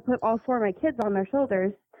don't want to put all 4 of my kids on their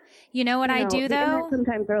shoulders You know what I do, though?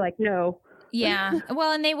 Sometimes they're like, no. Yeah.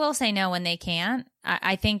 Well, and they will say no when they can't.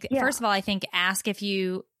 I think, first of all, I think ask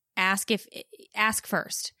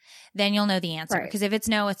first, then you'll know the answer. Because if it's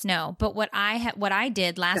no, it's no. But what I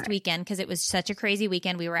did last weekend, because it was such a crazy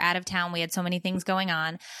weekend, we were out of town, we had so many things going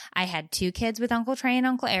on. I had 2 kids with Uncle Trey and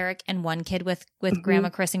Uncle Eric, and 1 kid with Grandma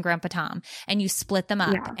Chris and Grandpa Tom. And you split them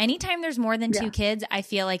up. Yeah. Anytime there's more than 2 kids, I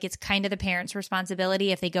feel like it's kind of the parent's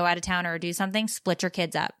responsibility. If they go out of town or do something, split your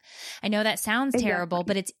kids up. I know that sounds terrible,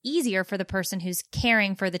 but it's easier for the person who's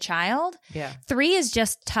caring for the child. Yeah. 3 is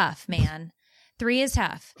just tough, man. 3 is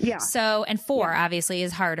tough. Yeah. So, and 4 obviously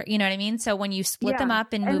is harder. You know what I mean? So when you split them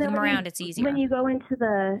up and move them around, it's easier. When you go into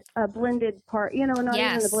the blended part, not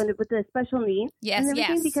even the blended, with the special needs. Yes, and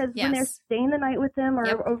everything, because when they're staying the night with them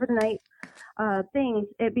or overnight things,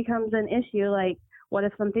 it becomes an issue. Like, what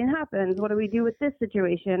if something happens? What do we do with this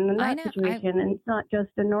situation and that situation? And it's not just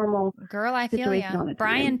a normal girl. I feel you.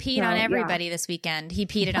 Brian peed on everybody this weekend. He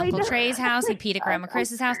peed at Uncle Trey's house. He peed at Grandma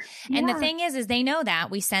Chris's house. And the thing is they know that.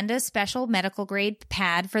 We send a special medical grade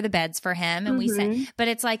pad for the beds for him. And we send, but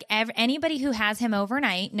it's like anybody who has him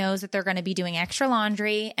overnight knows that they're going to be doing extra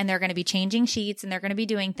laundry and they're going to be changing sheets and they're going to be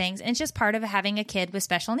doing things. And it's just part of having a kid with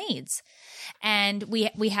special needs. And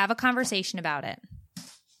we have a conversation about it.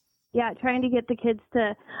 Yeah, trying to get the kids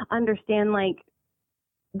to understand, like,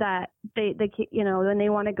 that they when they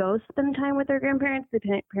want to go spend time with their grandparents, the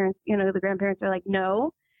grandparents are like,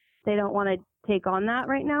 no, they don't want to take on that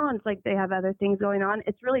right now. And it's like they have other things going on.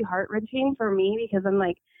 It's really heart-wrenching for me because I'm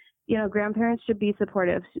like, grandparents should be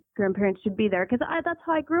supportive. Grandparents should be there because that's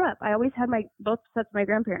how I grew up. I always had both sets of my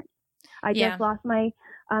grandparents. I just lost my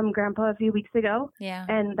grandpa a few weeks ago. Yeah.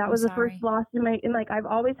 And that was the first loss I've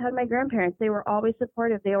always had my grandparents. They were always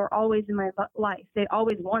supportive. They were always in my life. They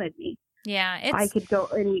always wanted me. Yeah. I could go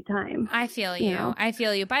anytime. I feel you. I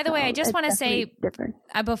feel you. By the way, I just want to say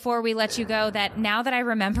before we let you go that now that I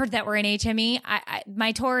remembered that we're in HME,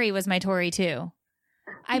 my Tori was my Tori too.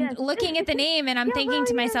 I'm looking at the name and I'm thinking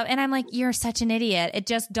to myself, and I'm like, you're such an idiot. It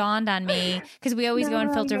just dawned on me because we always go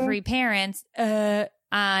on filter-free parents.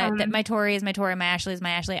 That my Tori is my Tori, my Ashley is my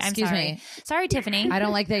Ashley. I'm Excuse sorry. me. Sorry, Tiffany. I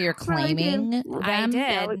don't like that you're claiming them. I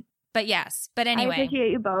did. But yes. But anyway. I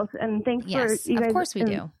appreciate you both. And thanks for you guys. Of course we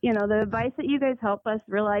do. The advice that you guys help us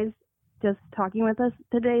realize just talking with us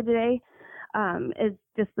today is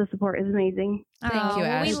just the support is amazing. Thank you,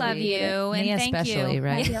 Ashley. We love you. Me and thank especially, you.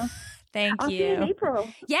 right? Yeah. Thank I'll you. See you in April.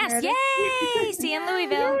 Yes. Yay. See you in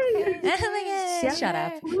Louisville. Shut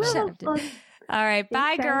up. Shut up. All right.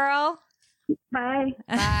 Bye, girl. Bye.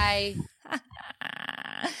 Bye.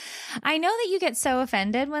 I know that you get so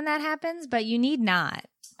offended when that happens, but you need not.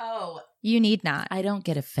 Oh. You need not. I don't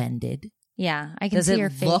get offended. Yeah, I can see your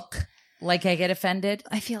face. Does it look like I get offended?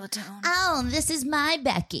 I feel a tone. Oh, this is my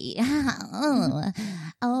Becky.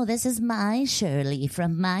 Oh, this is my Shirley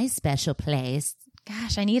from my special place.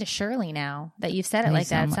 Gosh, I need a Shirley now that you've said it like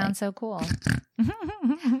that. It sounds so cool.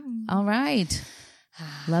 All right.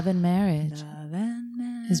 Love and Marriage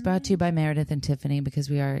is brought to you by Meredith and Tiffany because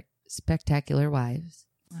we are spectacular wives.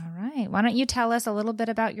 All right. Why don't you tell us a little bit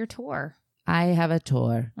about your tour? I have a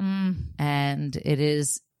tour, and it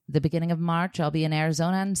is the beginning of March. I'll be in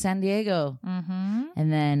Arizona and San Diego. Mm-hmm.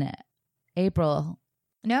 And then April.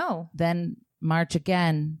 No. Then March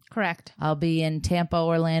again. Correct. I'll be in Tampa,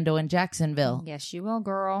 Orlando, and Jacksonville. Yes, you will,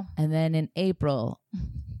 girl. And then in April,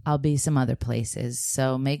 I'll be some other places.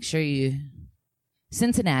 So make sure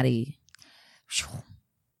Cincinnati.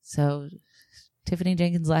 So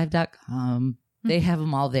TiffanyJenkinsLive.com. They have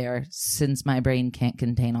them all there since my brain can't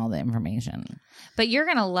contain all the information. But you're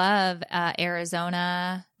going to love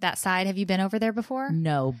Arizona, that side. Have you been over there before?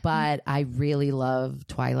 No, but I really love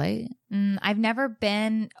Twilight. I've never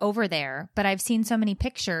been over there, but I've seen so many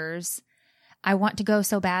pictures. I want to go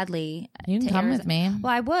so badly. You can come with me.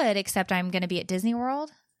 Well, I would, except I'm going to be at Disney World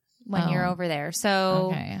when you're over there.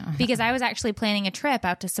 So, because I was actually planning a trip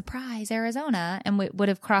out to Surprise, Arizona, and we would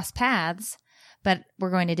have crossed paths, but we're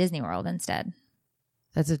going to Disney World instead.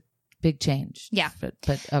 That's a big change. Yeah.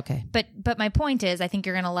 But okay. But my point is, I think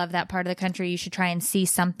you're going to love that part of the country. You should try and see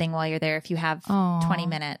something while you're there if you have 20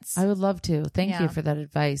 minutes. I would love to. Thank you for that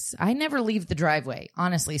advice. I never leave the driveway,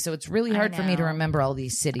 honestly. So it's really hard for me to remember all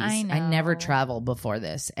these cities. I never traveled before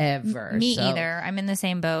this, ever. Me either. I'm in the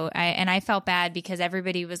same boat. I felt bad because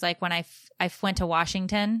everybody was like, when I went to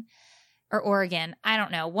Washington or Oregon, I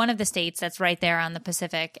don't know, one of the states that's right there on the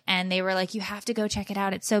Pacific. And they were like, you have to go check it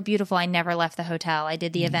out. It's so beautiful. I never left the hotel. I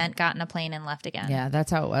did the event, got in a plane and left again. Yeah, that's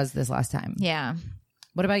how it was this last time. Yeah.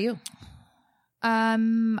 What about you?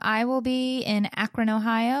 I will be in Akron,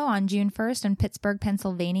 Ohio on June 1st and Pittsburgh,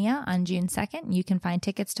 Pennsylvania on June 2nd. You can find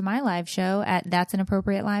tickets to my live show at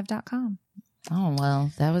that'sinappropriatelive.com. Oh,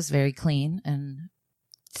 well, that was very clean and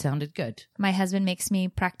sounded good. My husband makes me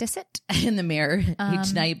practice it in the mirror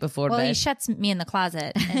each night before bed. Well, he shuts me in the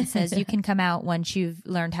closet and says, you can come out once you've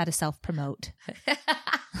learned how to self-promote.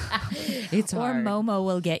 It's hard. Or Momo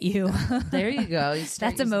will get you. There you go.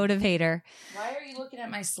 That's a motivator. Why are you looking at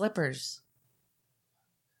my slippers?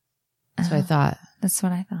 That's what I thought. That's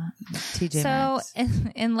what I thought. TJ So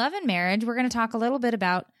Maxx. in Love and Marriage, we're going to talk a little bit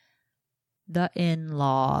about the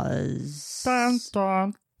in-laws. Dun,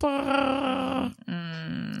 dun, dun.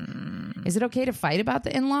 Is it okay to fight about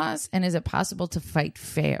the in-laws? And is it possible to fight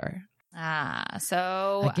fair?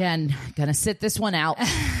 So again, gonna sit this one out.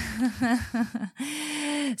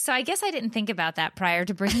 So I guess I didn't think about that prior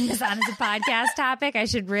to bringing this on as a podcast topic. I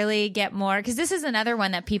should really get more, because this is another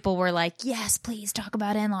one that people were like, yes, please talk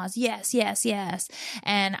about in-laws. Yes, yes, yes.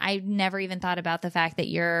 And I never even thought about the fact that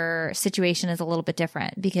your situation is a little bit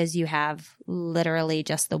different because you have literally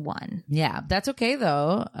just the one. Yeah, that's okay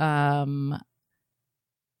though.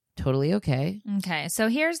 Totally okay. Okay. So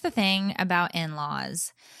here's the thing about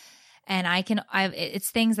in-laws. And it's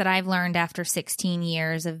things that I've learned after 16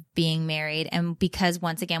 years of being married. And because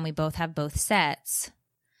once again, we both have both sets,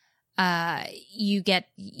 you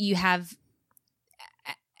have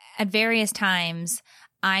at various times,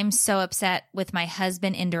 I'm so upset with my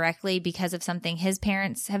husband indirectly because of something his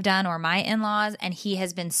parents have done or my in-laws. And he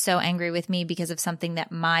has been so angry with me because of something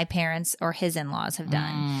that my parents or his in-laws have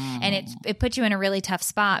done. And it puts you in a really tough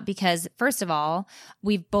spot because, first of all,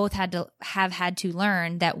 we've both had to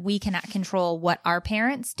learn that we cannot control what our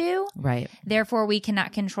parents do. Right. Therefore, we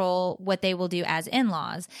cannot control what they will do as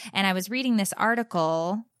in-laws. And I was reading this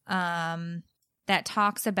article that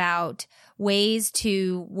talks about ways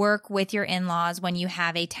to work with your in-laws when you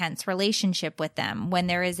have a tense relationship with them. When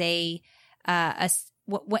there is anytime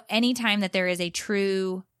that there is a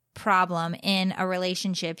true problem in a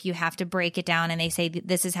relationship, you have to break it down, and they say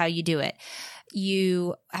this is how you do it.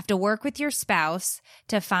 You have to work with your spouse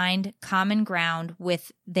to find common ground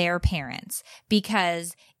with their parents,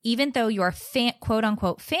 because even though you're quote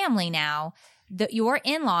unquote family now, your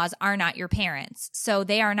in-laws are not your parents. So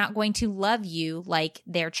they are not going to love you like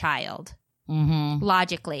their child. Mm-hmm.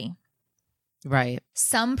 Logically. Right.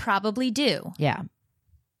 Some probably do. Yeah.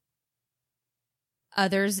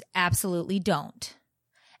 Others absolutely don't.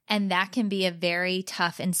 And that can be a very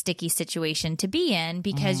tough and sticky situation to be in,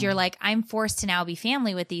 because you're like, I'm forced to now be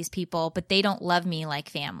family with these people, but they don't love me like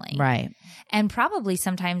family. Right. And probably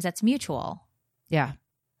sometimes that's mutual. Yeah.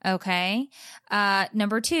 Okay.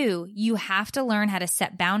 Number 2, you have to learn how to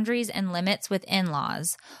set boundaries and limits with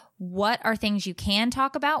in-laws. What are things you can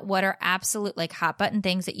talk about? What are absolute hot button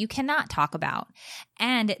things that you cannot talk about?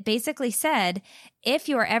 And it basically said, if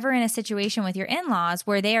you're ever in a situation with your in-laws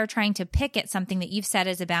where they are trying to pick at something that you've set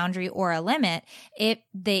as a boundary or a limit,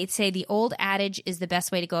 they say the old adage is the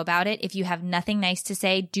best way to go about it. If you have nothing nice to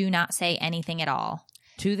say, do not say anything at all.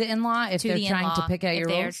 To the in-law, if they're trying to pick at your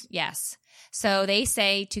rules? Yes. So they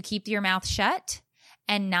say to keep your mouth shut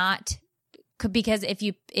and not, because if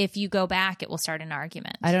you go back, it will start an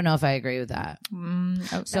argument. I don't know if I agree with that.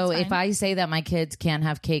 So if I say that my kids can't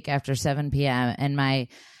have cake after 7 p.m. and my,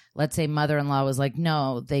 let's say, mother-in-law was like,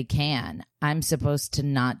 no, they can, I'm supposed to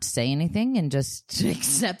not say anything and just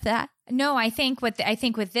accept that? No, I think with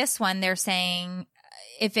this one, they're saying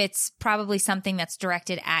if it's probably something that's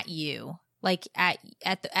directed at you. Like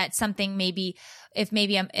at something, maybe if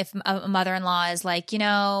a mother-in-law is like,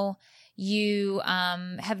 you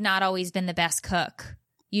have not always been the best cook,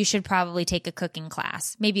 you should probably take a cooking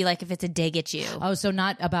class. Maybe if it's a dig at you. Oh, so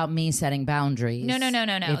not about me setting boundaries. No.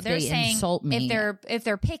 If they're saying insult me. if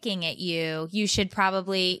they're picking at you, you should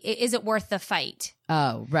probably, is it worth the fight?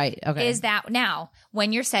 Oh, right. Okay. Is that now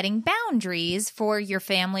when you're setting boundaries for your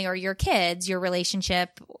family or your kids, your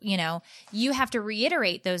relationship, you have to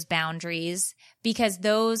reiterate those boundaries, because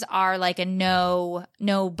those are like a no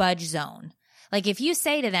budge zone. Like if you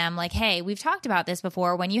say to them hey, we've talked about this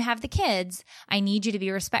before, when you have the kids, I need you to be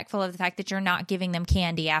respectful of the fact that you're not giving them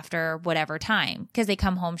candy after whatever time because they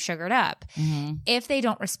come home sugared up. Mm-hmm. If they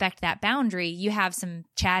don't respect that boundary, you have some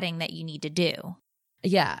chatting that you need to do.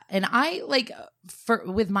 Yeah. And I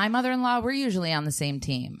with my mother-in-law, we're usually on the same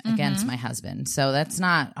team against my husband. So that's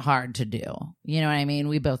not hard to do. You know what I mean?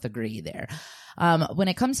 We both agree there. When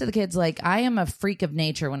it comes to the kids, I am a freak of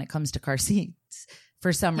nature when it comes to car seats.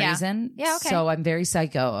 For some reason. Yeah, okay. So I'm very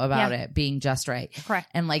psycho about it being just right. Correct.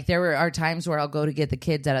 And there are times where I'll go to get the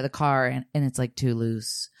kids out of the car and it's too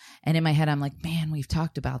loose. And in my head, I'm like, man, we've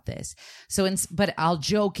talked about this. So, but I'll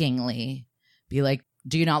jokingly Be like,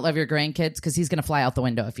 do you not love your grandkids? Because he's going to fly out the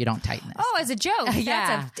window if you don't tighten this. Oh, as a joke.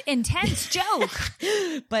 Yeah. That's an intense joke.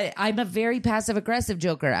 But I'm a very passive aggressive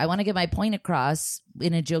joker. I want to get my point across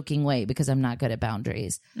in a joking way because I'm not good at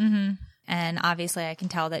boundaries. Mm-hmm. And obviously I can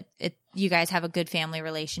tell that you guys have a good family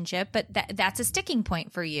relationship, but that's a sticking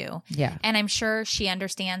point for you. Yeah. And I'm sure she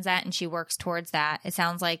understands that and she works towards that. It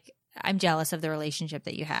sounds like I'm jealous of the relationship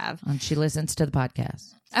that you have. And she listens to the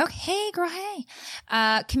podcast. Okay, girl,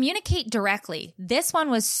 hey. Communicate directly. This one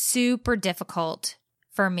was super difficult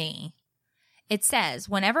for me. It says,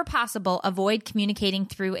 whenever possible, avoid communicating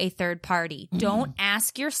through a third party. Don't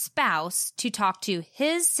ask your spouse to talk to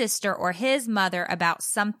his sister or his mother about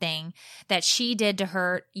something that she did to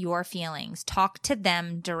hurt your feelings. Talk to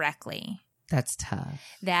them directly. That's tough.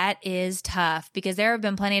 That is tough because there have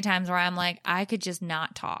been plenty of times where I'm like, I could just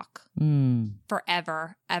not talk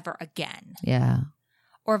forever, ever again. Yeah.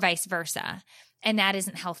 Or vice versa. And that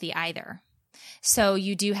isn't healthy either. So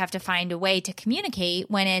you do have to find a way to communicate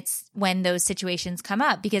when those situations come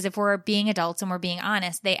up, because if we're being adults and we're being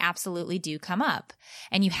honest, they absolutely do come up,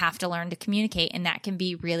 and you have to learn to communicate, and that can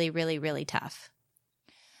be really, really, really tough.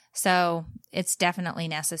 So it's definitely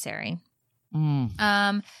necessary.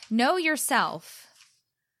 Know yourself.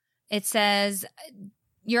 It says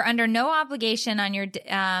you're under no obligation on your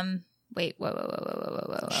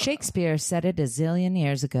whoa. Shakespeare said it a zillion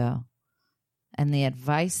years ago. And the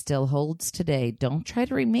advice still holds today. Don't try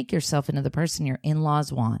to remake yourself into the person your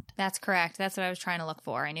in-laws want. That's correct. That's what I was trying to look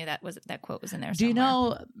for. I knew that quote was in there somewhere. Do you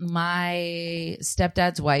know my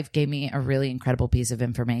stepdad's wife gave me a really incredible piece of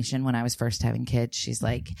information when I was first having kids. She's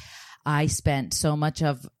like, I spent so much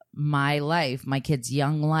of my life, my kid's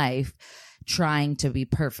young life, trying to be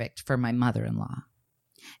perfect for my mother-in-law.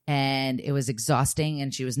 And it was exhausting,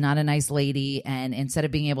 and she was not a nice lady. And instead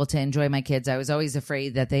of being able to enjoy my kids, I was always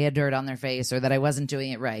afraid that they had dirt on their face or that I wasn't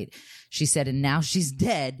doing it right. She said, and now she's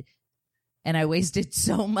dead. And I wasted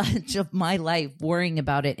so much of my life worrying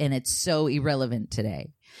about it, and it's so irrelevant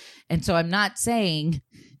today. And so I'm not saying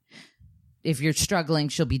if you're struggling,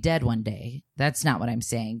 she'll be dead one day. That's not what I'm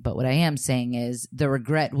saying. But what I am saying is the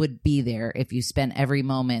regret would be there if you spent every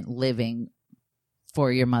moment living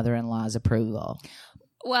for your mother-in-law's approval.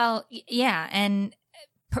 Well, yeah. And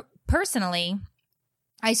personally,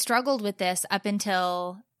 I struggled with this up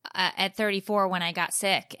until at 34 when I got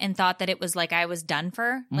sick and thought that it was like I was done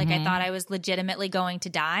for. Like I thought I was legitimately going to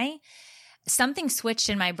die. Something switched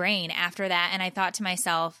in my brain after that. And I thought to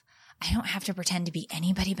myself, I don't have to pretend to be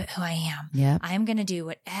anybody but who I am. Yep. I'm going to do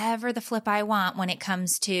whatever the flip I want when it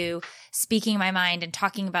comes to speaking my mind and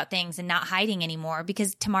talking about things and not hiding anymore,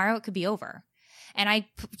 because tomorrow it could be over. And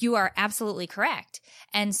you are absolutely correct.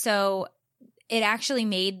 And so it actually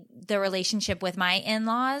made the relationship with my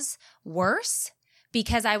in-laws worse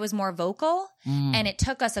because I was more vocal. And it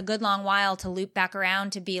took us a good long while to loop back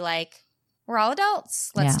around to be like, we're all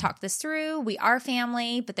adults. Let's talk this through. We are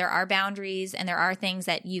family, but there are boundaries and there are things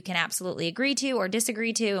that you can absolutely agree to or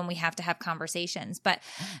disagree to, and we have to have conversations. But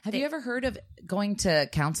have you ever heard of going to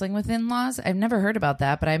counseling with in-laws? I've never heard about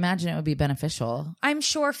that, but I imagine it would be beneficial. I'm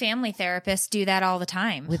sure family therapists do that all the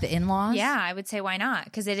time. With the in-laws? Yeah, I would say why not?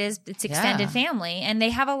 Because it's extended family, and they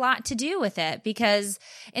have a lot to do with it. Because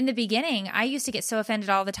in the beginning, I used to get so offended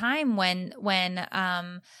all the time when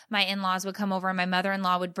my in-laws would come over and my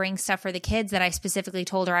mother-in-law would bring stuff for the kids that I specifically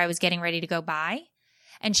told her I was getting ready to go buy,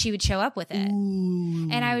 and she would show up with it. Ooh.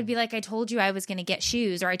 And I would be like, I told you I was going to get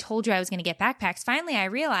shoes, or I told you I was going to get backpacks. Finally, I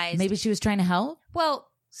realized maybe she was trying to help. Well,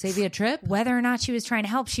 save you a trip. Whether or not she was trying to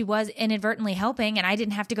help, she was inadvertently helping, and I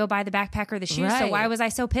didn't have to go buy the backpack or the shoes. Right. So why was I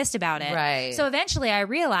so pissed about it? Right. So eventually I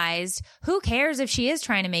realized, who cares if she is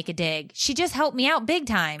trying to make a dig? She just helped me out big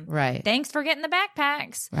time. Right. Thanks for getting the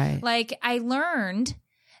backpacks. Right. Like, I learned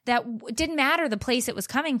that it didn't matter the place it was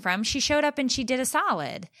coming from. She showed up and she did a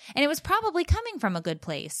solid. And it was probably coming from a good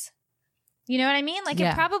place. You know what I mean? Like,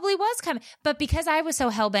 it probably was coming. But because I was so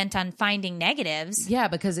hell-bent on finding negatives. Yeah,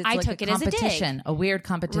 because it's like took a competition, a weird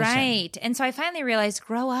competition. Right. And so I finally realized,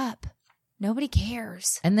 grow up. Nobody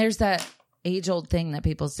cares. And there's that age-old thing that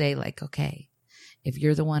people say, like, okay, if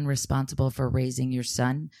you're the one responsible for raising your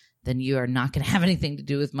son, then you are not going to have anything to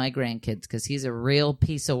do with my grandkids because he's a real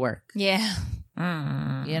piece of work. Yeah.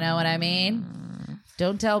 You know what I mean?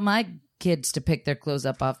 Don't tell my kids to pick their clothes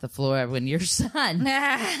up off the floor when your son.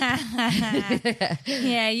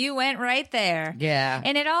 Yeah, you went right there. Yeah.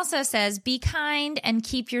 And it also says, be kind and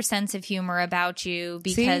keep your sense of humor about you,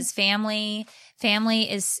 because family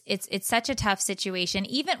is, it's such a tough situation.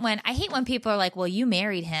 Even when, I hate when people are like, well, you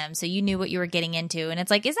married him, so you knew what you were getting into. And it's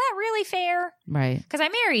like, is that really fair? Right. Because I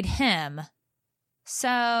married him. So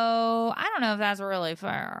I don't know if that's really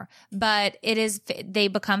fair, but it is, they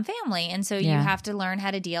become family. And so you have to learn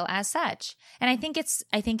how to deal as such. And I think it's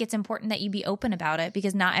important that you be open about it,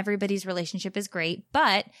 because not everybody's relationship is great,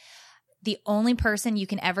 but the only person you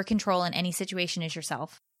can ever control in any situation is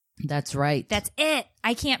yourself. That's right. That's it.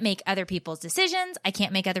 I can't make other people's decisions. I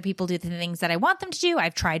can't make other people do the things that I want them to do.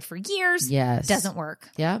 I've tried for years. Yes. Doesn't work.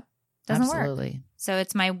 Yep. Doesn't Absolutely. work. So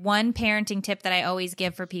it's my one parenting tip that I always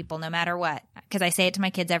give for people, no matter what, because I say it to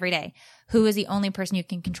my kids every day. Who is the only person you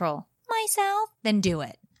can control? Myself. Then do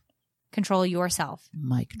it. Control yourself.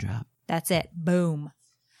 Mic drop. That's it. Boom.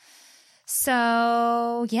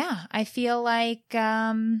 So yeah, I feel like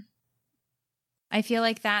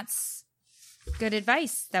that's good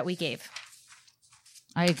advice that we gave.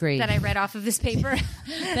 I agree. That I read off of this paper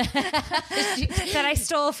that I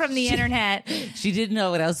stole from the internet. She didn't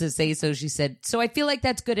know what else to say, so she said, so I feel like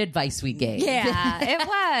that's good advice we gave. Yeah, it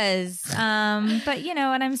was. But you know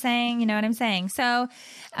what I'm saying? So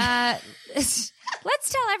let's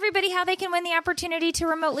tell everybody how they can win the opportunity to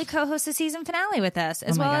remotely co-host the season finale with us,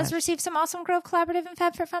 as well as receive some awesome Grove Collaborative and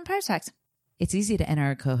Fab for Fun prize packs. It's easy to enter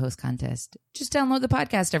our co-host contest. Just download the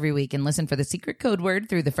podcast every week and listen for the secret code word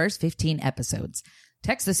through the first 15 episodes.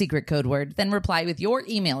 Text the secret code word, then reply with your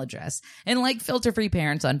email address and like Filter-Free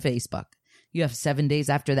Parents on Facebook. You have 7 days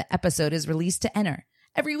after the episode is released to enter.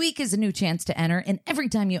 Every week is a new chance to enter, and every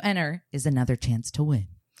time you enter is another chance to win.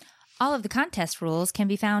 All of the contest rules can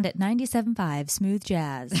be found at 97.5 Smooth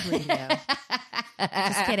Jazz Radio.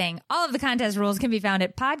 Just kidding. All of the contest rules can be found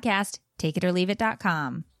at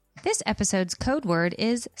podcasttakeitoleaveit.com. This episode's code word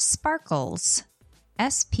is sparkles.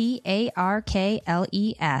 SPARKLES.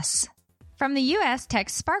 From the U.S.,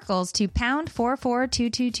 text SPARKLES to pound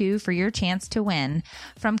 44222 for your chance to win.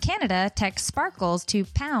 From Canada, text SPARKLES to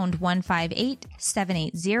pound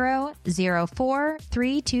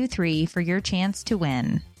 158-780-04323 for your chance to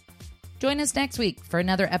win. Join us next week for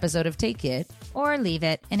another episode of Take It or Leave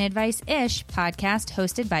It, an advice-ish podcast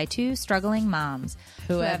hosted by two struggling moms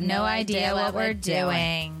who have no idea what we're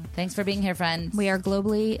doing. Thanks for being here, friends. We are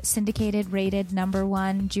globally syndicated, rated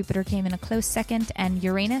 #1. Jupiter came in a close second, and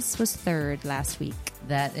Uranus was third last week.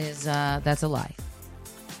 That's a lie.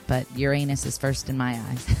 But Uranus is first in my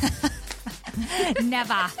eyes.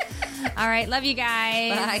 Never. All right. Love you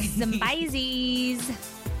guys. Bye. Some byesies.